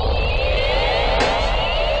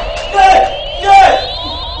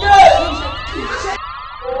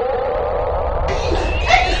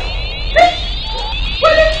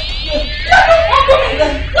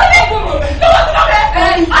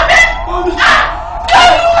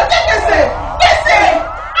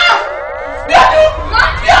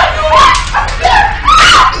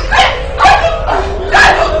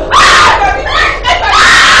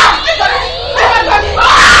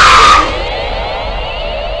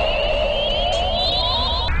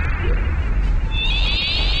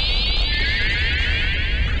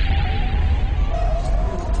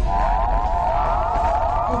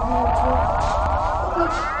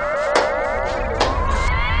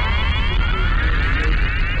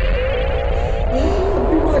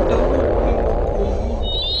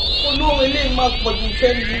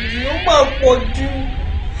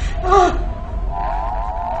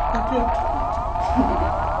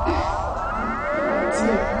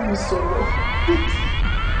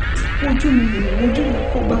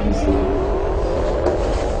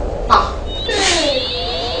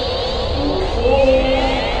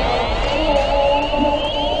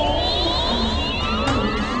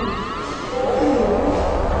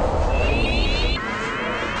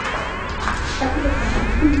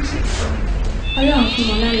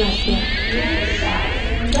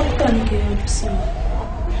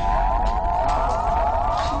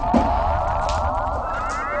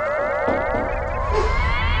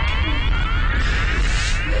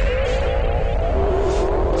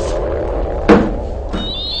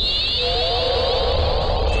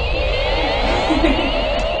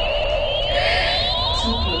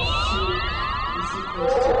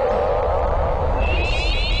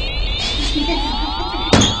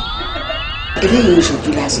 Eléyìí ń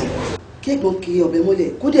ṣojú lásán. kéègbọ́n kí ọbẹ̀ mọ́lẹ̀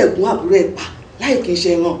kó dẹ̀ gún àbúrò ẹ̀ pa láì kí n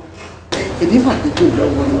ṣe ràn èmi mà pé kò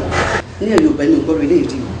lọ́wọ́ ni ní ẹ̀yọ̀ ọ̀bẹ ní ìgbọ́rọ̀ ilé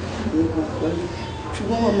ìdí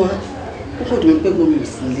ṣùgbọ́n wọn máa ó kò dùn mí pé gómi ò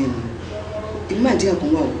sí ilé ni èmi máa dín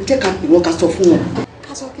àkànwá o jẹ́ ká pè wọ́n ká sọ fún wọn.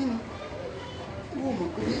 ká sọ kí ni wọ́n mọ̀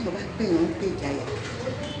pé bí bàbá pè yàn ń pè ìjayà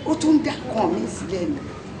ó tún dà kàn mí sílẹ̀ ní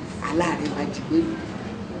aláàrẹ̀ máa jì pé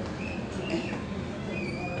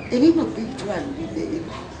èmi mọ̀ pé ìtura lórí ilé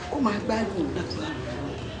ó máa gbádùn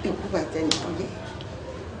ikú bàtà nìkan yẹ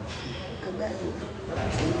agbádùn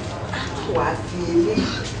wà á fi ilé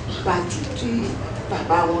bá ti tí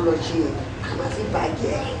bàbá wọn lọ ṣe yẹn a máa fi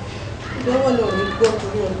bàjẹ́ lọ́wọ́ lọ ní gbọ́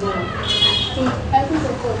torí ọdún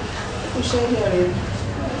ẹgbẹ́sọ̀kọ̀ iṣẹ́ ní ọ̀rẹ́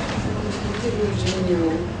níbi ìṣẹ́ ní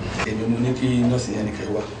o. èmi mo ní kí nọ́ọ̀sì yẹn nìkan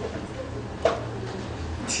wá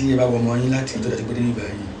tí ẹ bá wọ ọmọ yín láti ìjọba ti gbé dé ìgbà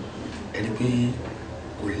yìí ẹni pé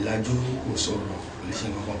kò lè lajú kò sọ̀rọ̀ kò lè ṣe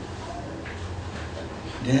nǹkan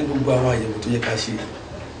dẹ́yìn gbogbo àwọn àyẹ̀wò tó yẹ ká ṣe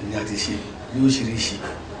ni a ti ṣe yóò ṣeréṣe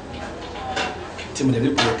tí mo dẹ̀ lè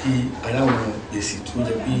pọ̀ kí aláwọn èsì tó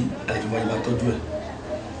jẹ́ pé àlejò máa yẹ máa tọ́jú ẹ̀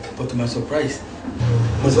but to my surprise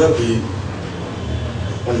mo ti wá pé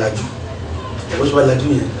wọ́n lajú ẹ̀wọ́n ṣe wá lajú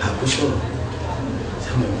yẹn àbó sọ̀rọ̀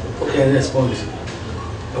ṣàmọ̀ ó kẹ́ ẹ̀ respond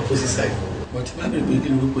opposite side but má bẹ̀rẹ̀ pé kí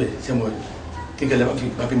ló rúkọ ẹ̀ ṣàmọ̀ kékeré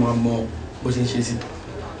má fi máa mọ bó ṣe ń ṣe sí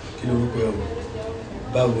kí ló rúkọ ẹ̀ o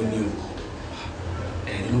báwo ni o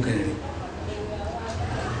ẹ̀rín ló kẹrin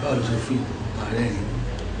báwo ló ṣe fi ààrẹ rìn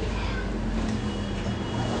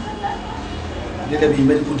gẹ́gẹ́ bí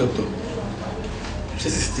medical doctor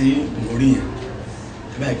ṣẹ́sì tí mo rí yẹn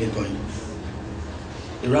ẹ báyìí kí n tọ́ yín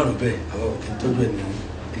irú àrùn bẹ́ẹ̀ àwọn òkè tọ́jú ẹ̀ ní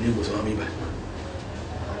ilé ìwòsàn àmì ìbá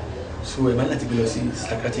so ẹ máa láti gbé lọ sí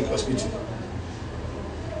psychiatric hospital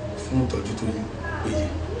fún ìtọ́jú tó péye.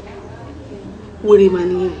 wèrè mà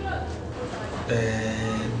nìyẹn.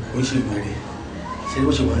 Ó ń ṣe wèrè ṣe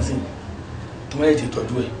bó ṣe wá sí tó máa yẹ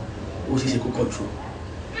tọ́jú ẹ̀ ó ṣe é ṣe kó control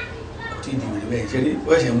kò tí ì di wèrè bẹ́ẹ̀ ṣe rí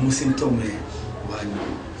wọ́n ṣe mú symptom ẹ̀ wá ní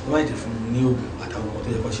wọ́n máa yẹ fún un ní oògùn àtàwọn ọmọ tó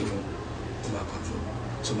yẹ kó ṣe fún un tó máa control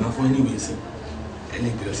so máa fún ẹ ní ìwé sí ẹ lè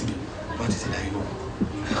gbé lọ síbi wọ́n ti ṣe láyé lọ.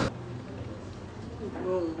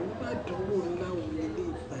 ọlọ́run nígbà dánwò ńlá òun lè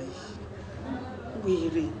báyìí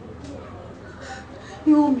wèrè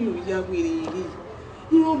irun mi ò ya wèrè rí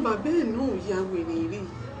irun bàbá ẹ̀ náà ò ya wèrè rí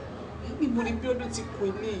níbo ni bí ọdún ti kó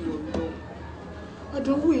ilé ìyọ̀ lọ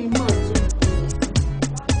àdánwò yìí máa tó.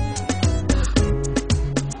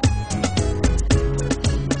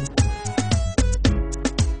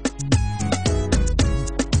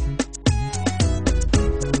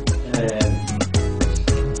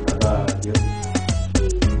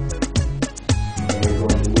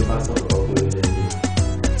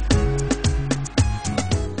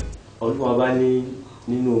 Olúwa bá ní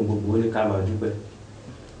nínú gbogbo ní ká máa dúpẹ́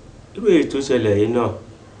irú èyí tó ṣẹlẹ̀ yìí náà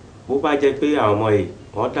bó bá jẹ́ pé àwọn ọmọ yìí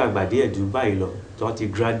wọ́n dàgbà díẹ̀ jù báyìí lọ tí wọ́n ti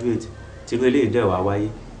graduate tí irú eléyìí dẹ̀ wá wáyé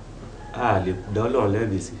a lè dá Ọlọ́run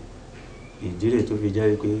lẹ́bi sí ìdí rẹ̀ tó fi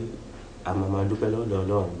jẹ́ pé a máa dúpẹ́ lọ́dọ̀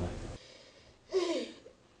Ọlọ́run báyìí.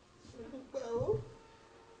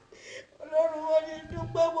 Ọlọ́run wọn ni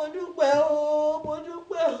dúpẹ́ mo dúpẹ́ o mo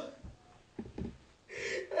dúpẹ́ o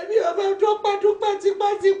èmi ò fẹ́ dúpẹ́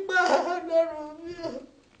tipátipá Ọlọ́run mi ò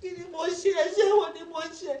kí ni mo ṣe ẹ̀ṣẹ̀ wo ni mo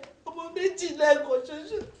ṣe ọmọ méjì lẹ́ẹ̀kan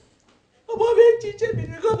ṣoṣo ọmọ méjì jẹ̀bi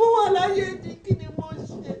nìkan mo wà láyé ni kí ni mo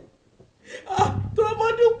ṣe tó mo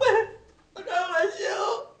dúpẹ́ Ọlọ́run ẹ ṣé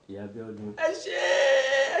o ẹ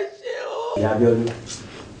ṣé o. Ìyá Abíọ́dún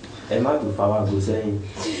ẹ má tó fa wàgò sẹ́yìn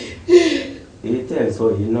èyí tẹ́ ẹ sọ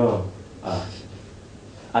yìí náà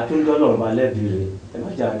àtúndọ́lọ̀ máa lẹ́bi rẹ̀ ẹ má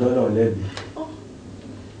jà dọ́lọ̀ lẹ́bi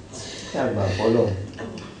kí àgbà fọ́lọ̀.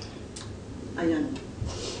 aya mi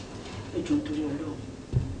ẹjọ́ nítorí Ọlọ́run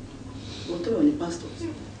mo tọrọ ní pásítọ̀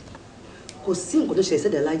kò sí nǹkan tó ṣẹlẹ̀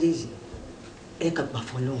sẹ́dá láyé yìí ẹ kà gbà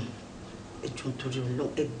fún Ọlọ́run ẹjọ́ nítorí Ọlọ́run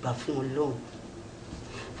ẹ gbà fún Ọlọ́run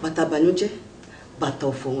bàtà àbànújẹ́ bàtà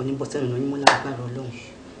ọ̀fọ̀ wọn ní bọ́sẹ̀ ìrìnà yín mọ́ lágbára Ọlọ́run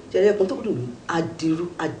jẹ́rẹ́ ẹ̀kún tó kúrò ní adirú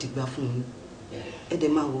adìgbà fún mi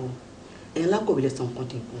ẹ̀dẹ̀ máa wo ẹ̀yìn alákọ̀wé lẹ́sàn kan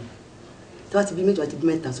dìbò tí wọ́n ti bí méjì àti bí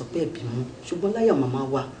mẹ́ta sọ pé ẹ̀bí mú ṣùgbọ́n láyà màmá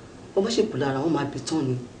wa wọ́n bá ṣèkù lára wọn máa bí tán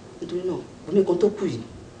ni nítorí náà omi kan tó kù yìí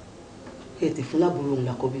ètè fún láàbùrò òun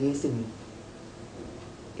làkọ́bí yín sì ni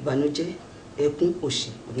ìbànújẹ́ ẹkún òṣì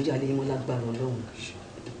òníjà lé mọ́ lágbára Ọlọ́run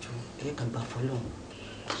ẹjọ́ ẹ̀yẹ́ kan gbà fọlọ́run.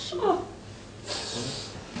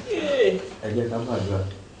 ẹ jẹ́ ká gbàdúrà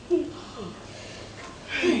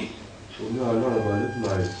olú Ọlọ́run ọba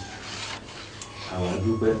Olódùmarè àwọn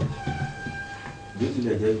dúpẹ́ bí ó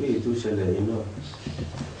tilẹ̀ jẹ́ pé èyí tó ṣẹlẹ̀ yìí náà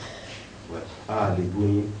a lè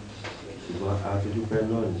bóyin ṣùgbọ́n a ti dúpẹ́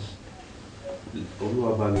náà ní Olúwa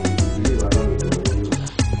bá mi ìdílé wa náà mi lọ́wọ́ ní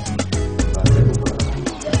bàtẹ́ tó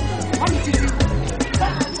bá.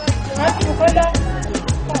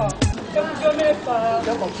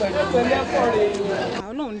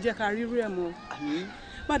 Ọlọ́run jẹ́ ká rírú ẹ̀ mọ́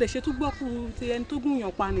bàdẹ̀ ṣe tún gbọ́kú ti ẹni tó gùn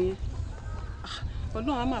yàn pa nìyẹn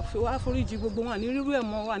Ọlọ́run á máa fi wá foríjì gbogbo wọn ní rírú ẹ̀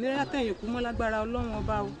mọ́ wà ní látẹ̀yìn kú mọ́ lágbára Ọlọ́run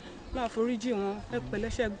ọba o láà foríjì wọn ẹ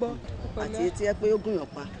pẹ̀lẹ́ṣẹ̀ gbọ́. àti etí ẹ pé ó gùn yàn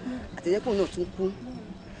pa àti ẹ pé òun náà tún kú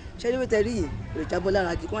ṣé ní wíńtẹ́ rí yìí èrè jábọ́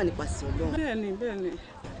lára jù kó wà nípasẹ̀ Ọlọ́run. bẹ́ẹ̀ni bẹ́ẹ̀ni.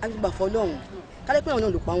 agbègbè àfọlọ́run kálẹ́ pé àwọn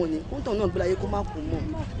náà lò pa wọn ni kó ń tọ̀ náà gbé láyé kó má kú mọ́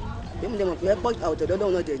èmi dẹ̀ mọ̀ pé ẹ pọ̀ àwòtẹ́dọ́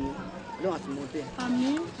Ọlọ́run náà dẹ̀ ni Ọlọ́run àfi mọ́ bẹ́ẹ̀.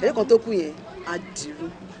 àmín. ẹ̀rẹ́ kan tó kù yẹn adìrú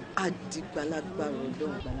adìgbàlagbà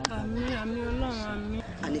Ọlọ́run. àmín àmín Ọlọ́run àmín.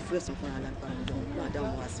 àní fúrẹ́sàn fúnra lágbára Ọlọ́run náà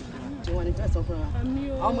dáhùn wá sí i tí wọ́n ní fúrẹ́sàn fúnra. àmín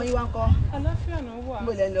o. àwọn ọmọ yín wá ń kọ́. àlàáfíà náà wà.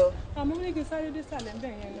 níbo lẹ lọ. àmọ́ ní kí sáré dé sàlẹ̀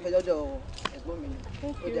bẹ́ẹ̀ yẹn. ìfẹ́ lọ́dọ̀ ẹ̀gbọ́n mi ni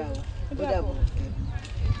ó dàbọ̀.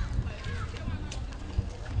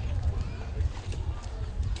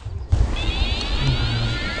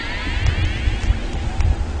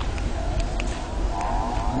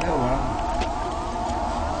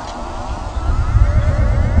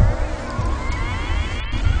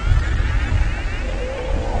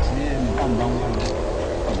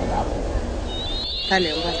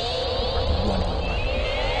 Kalẹ̀ ń bá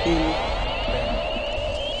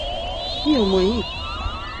mi ò mọ̀ yìí.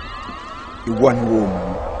 Ìwọ ni wo mọ̀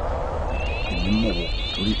mi èmi mọ̀ wọ́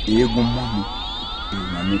torí eégún mọ́ mi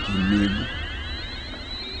èèyàn mi kì í ní eégún.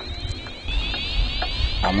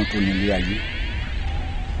 Àwọn tó nílé ayé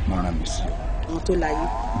mo rán mi sí ọ. Àwọn tó láyé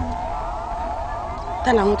tá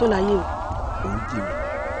làwọn tó láyé o. Ó ń jìnnà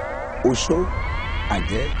oṣó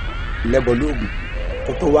àjẹ́ lẹ́bọ̀lóògùn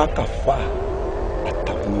kó tó wá kàfá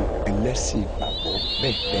àtàwọn ẹlẹ́sìn ìgbàgbọ́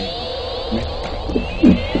bẹ́ẹ̀ bẹ́ẹ̀ mẹ́ta.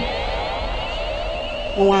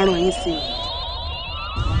 Wọ́n wá rán yín sí i.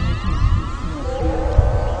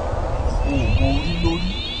 Oògùn orí lórí,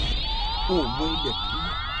 oògùn ilẹ̀ bí.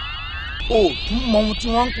 O tún mọ ohun tí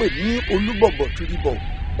wọ́n ń pè ní olúbọ̀bọ̀ tìrìbọ̀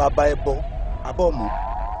bàbá ẹbọ abọ́mọ.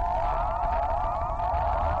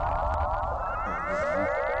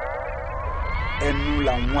 Ẹnu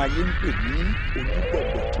làwọn ayé ń pè ní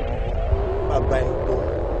olúbọ̀bọ̀ tìrìbọ̀ bàbá ẹbọ.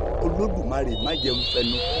 Olódùmarè má jẹun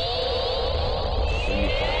fẹnu kù. Fẹnu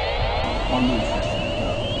kù. Wọ́n ló ń fẹsẹ̀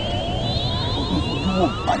ojú wò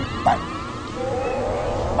báyìí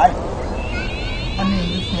báyìí wọ́n ní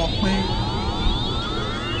ìlú fún ọ pé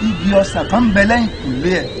igi ọsàn kan ń bẹ lẹ́yìn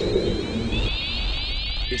ìkùlé ẹ̀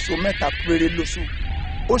èso mẹ́ta péré lóṣù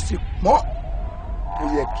ó sì pọ́n kò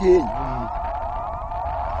yẹ kí èyí mu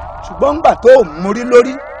ṣùgbọ́n ńgbà tó mórí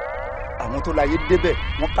lórí àwọn tó láyé débẹ̀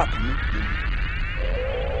wọ́n kàkiri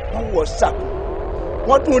wọ́n wọ sàkó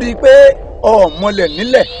wọ́n tún rí i pé ọ̀ọ́mọlẹ̀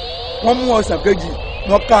nílẹ̀ wọ́n mú ọsàn kejì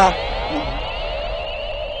wọ́n ká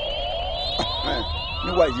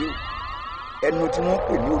níwáyé o ẹnu tí wọ́n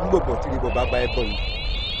pè ní olúbọ̀bọ̀ tí ìbọn bá bá ẹ bọ̀ yìí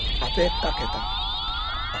afẹ́ kàkẹ́ta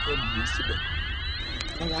afẹ́ mú síbẹ̀.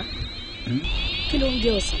 Bàbá kí ló ń jẹ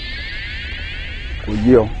ọsàn. Kò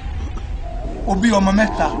yé ọ. O bí ọmọ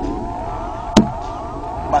mẹ́ta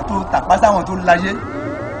pàtó tàpá sáwọn tó láyé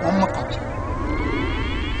wọ́n mọ̀ kàkì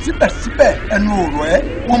síbẹ̀síbẹ̀ ẹnu òrò ẹ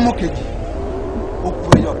wọ́n mọ̀ kejì ó kú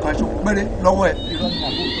ẹyọ kan ṣo péré lọ́wọ́ ẹ irọ́ ní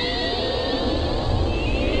àbúrò.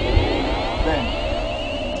 Bẹ́ẹ̀ni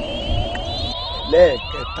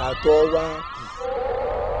lẹ́ẹ̀kẹta tó wá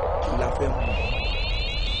kí la fẹ́ mú.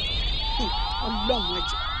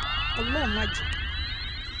 Ọlọ́run má jẹ́.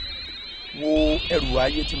 Wo ẹrù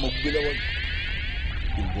ayé tí mo gbé lọ́wọ́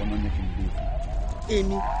yìí ìwọ náà ní kí n gbé fún.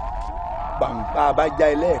 Èmi. Gbàǹgbà bá já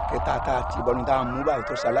ẹlẹ́ẹ̀kẹta tá a ti bọ́nu tá a mú báyìí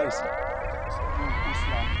tó ṣaláìsí.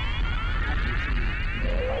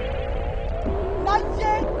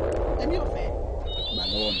 Láyé èmi ò fẹ́. Gbà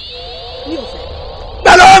lọ́wọ́ mi. Mi ò fẹ́.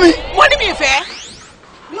 Gbà lọ́wọ́ mi. Mo ní mi ì fẹ́.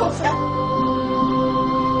 Mi ò fẹ́.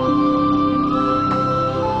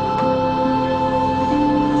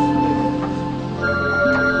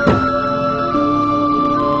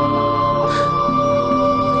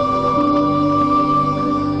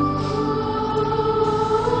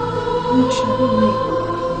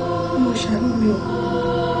 Mo ṣàánú mi o.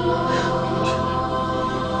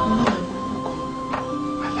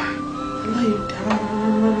 Aláyọ̀ dára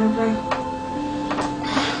rárá.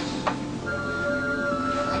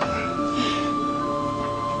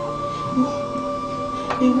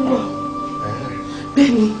 Ewu wà.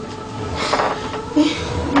 Bẹ́ẹ̀ ni,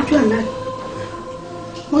 ojú àlá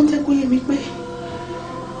wọ́n jẹ́ kó yé mi pé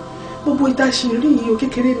gbogbo ìta ṣì rí yìí o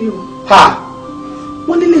kékeré ni o.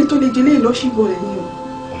 Wọ́n nílé tó lè jẹ léè lọ́ṣìbọ̀ rẹ̀ ni o.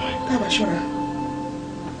 Tábà ṣọ́ra.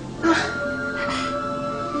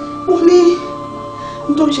 Ó ní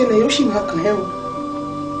nítorí ṣẹlẹ̀ yóò ṣì máa kàn ẹ́ o.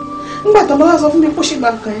 Nígbà tó máa sọ fún mi pé ó ṣì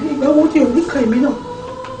máa kàn ẹ́ ìgbà wo ni ò ní kàn èmi náà.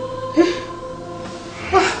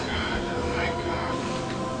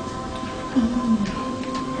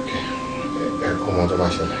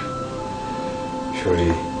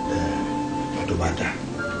 tó bá dà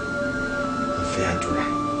mo fẹ́ àdúrà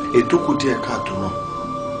ètò kù díẹ̀ káàtó náà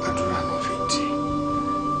àdúrà náà fi tì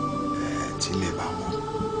tí ilé bá mọ́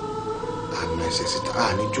àmì ẹsẹ̀ síta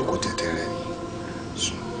ní jókòó tẹ̀tẹ̀rẹ̀ ni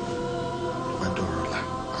sùn tó bá dọ̀rọ̀ la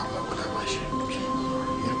àwọn ọ̀gá máa ṣe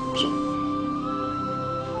sùn.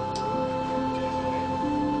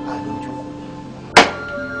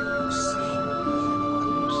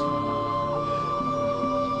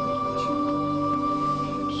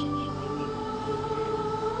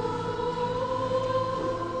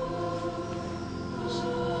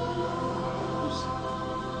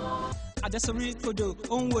 Adesori kodo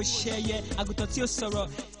ohun wo ṣẹyẹ àgùntàn tí ó sọ̀rọ̀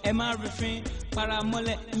ẹ máa rìnfín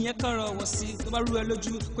paramọ́lẹ̀ ìyẹn kọ̀rọ̀ wọ̀ sí tó bá rú ẹ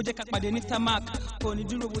lójú kó jẹ́ ká pàdé ní tamak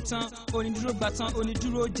onídúró wo tán onídúró gbà tán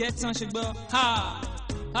onídúró jẹ́ tán ṣùgbọ́n ha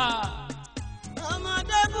ha.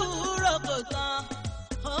 ọmọdé búrò kò tán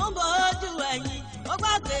ó ń bójú ẹ̀yìn ó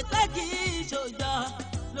gbàgbé pé kì í ṣòjọ́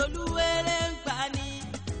lolúwẹ̀rẹ̀ ń pa ni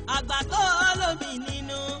àgbà tó lómi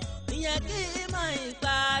nínú ìyẹn kì í mọ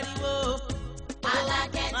ìpariwo.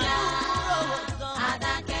 Adákẹ́jà,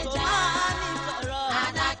 Adákẹ́jà,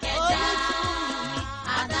 Adákẹ́jà,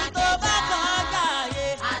 àti tó bá kọjá yé,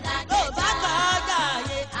 tó bá kọjá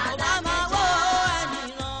yé, tó bá máa wó ẹni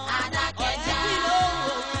ràn. Adákẹ́jà, ọ̀rẹ́ kí ló ń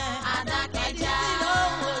wò yẹn? Adákẹ́jà, kí ló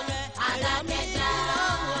ń wò yẹn? Adákẹ́jà, kí ló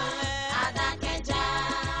ń wò yẹn? Adákẹ́jà.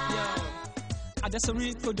 Adesori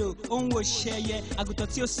kodo ohun wo ṣẹyẹ àgùntàn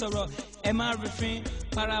tí ó sọ̀rọ̀ ẹ máa rìnfín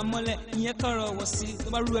paramọ́lẹ̀ ìyẹn kọ̀rọ̀ wọ̀ sí tó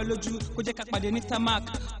bá rú ẹ lójú kó jẹ́ ká pàdé ní tamak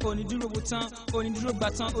onídúró wo tán onídúró gbà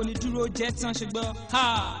tán onídúró jẹ́ tán ṣùgbọ́n ha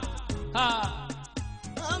ha.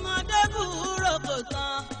 ọmọdé búrò kò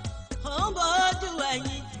tán ó ń bójú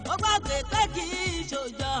ẹ̀yìn ó gbàgbé pé kì í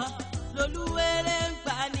ṣòjọ́ lolúwẹ̀rẹ̀ ń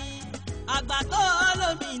pa ni àgbà tó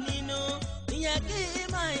lómi nínú ìyẹn kì í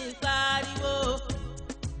mọ ìpariwo.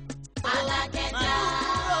 Adákẹ́jà,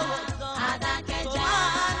 Adákẹ́jà,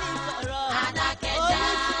 Adákẹ́jà,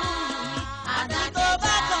 àti tó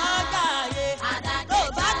bá kọjá yé, tó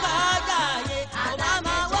bá kọjá yé, tó bá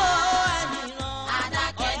máa wó ẹni ràn.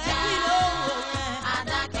 Adákẹ́jà, ọ̀rẹ́ kí ló ń wò yẹn?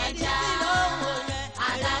 Adákẹ́jà, kí ló ń wò yẹn?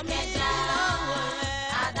 Adákẹ́jà, kí ló ń wò yẹn?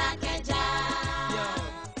 Adákẹ́jà.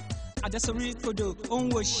 Adesori kodo ohun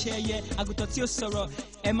wo ṣẹyẹ àgùntàn tí ó sọ̀rọ̀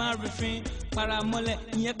ẹ máa rìnfín paramọ́lẹ̀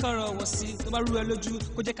ìyẹn kọ̀rọ̀ wọ̀ sí tó bá rú ẹ lójú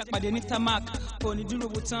kó jẹ́ ká pàdé ní tamak onídúró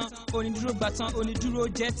wo tán onídúró gbà tán onídúró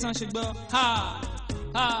jẹ́ tán ṣùgbọ́n ha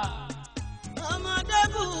ha. ọmọdé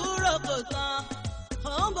búrò kò tán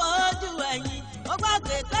ó ń bójú ẹ̀yìn ó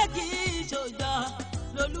gbàgbé pé kì í ṣòjọ́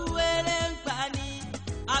lolúwẹ̀rẹ̀ ń pa ni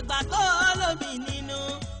àgbà tó lómi nínú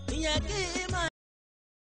ìyẹn kì í mọ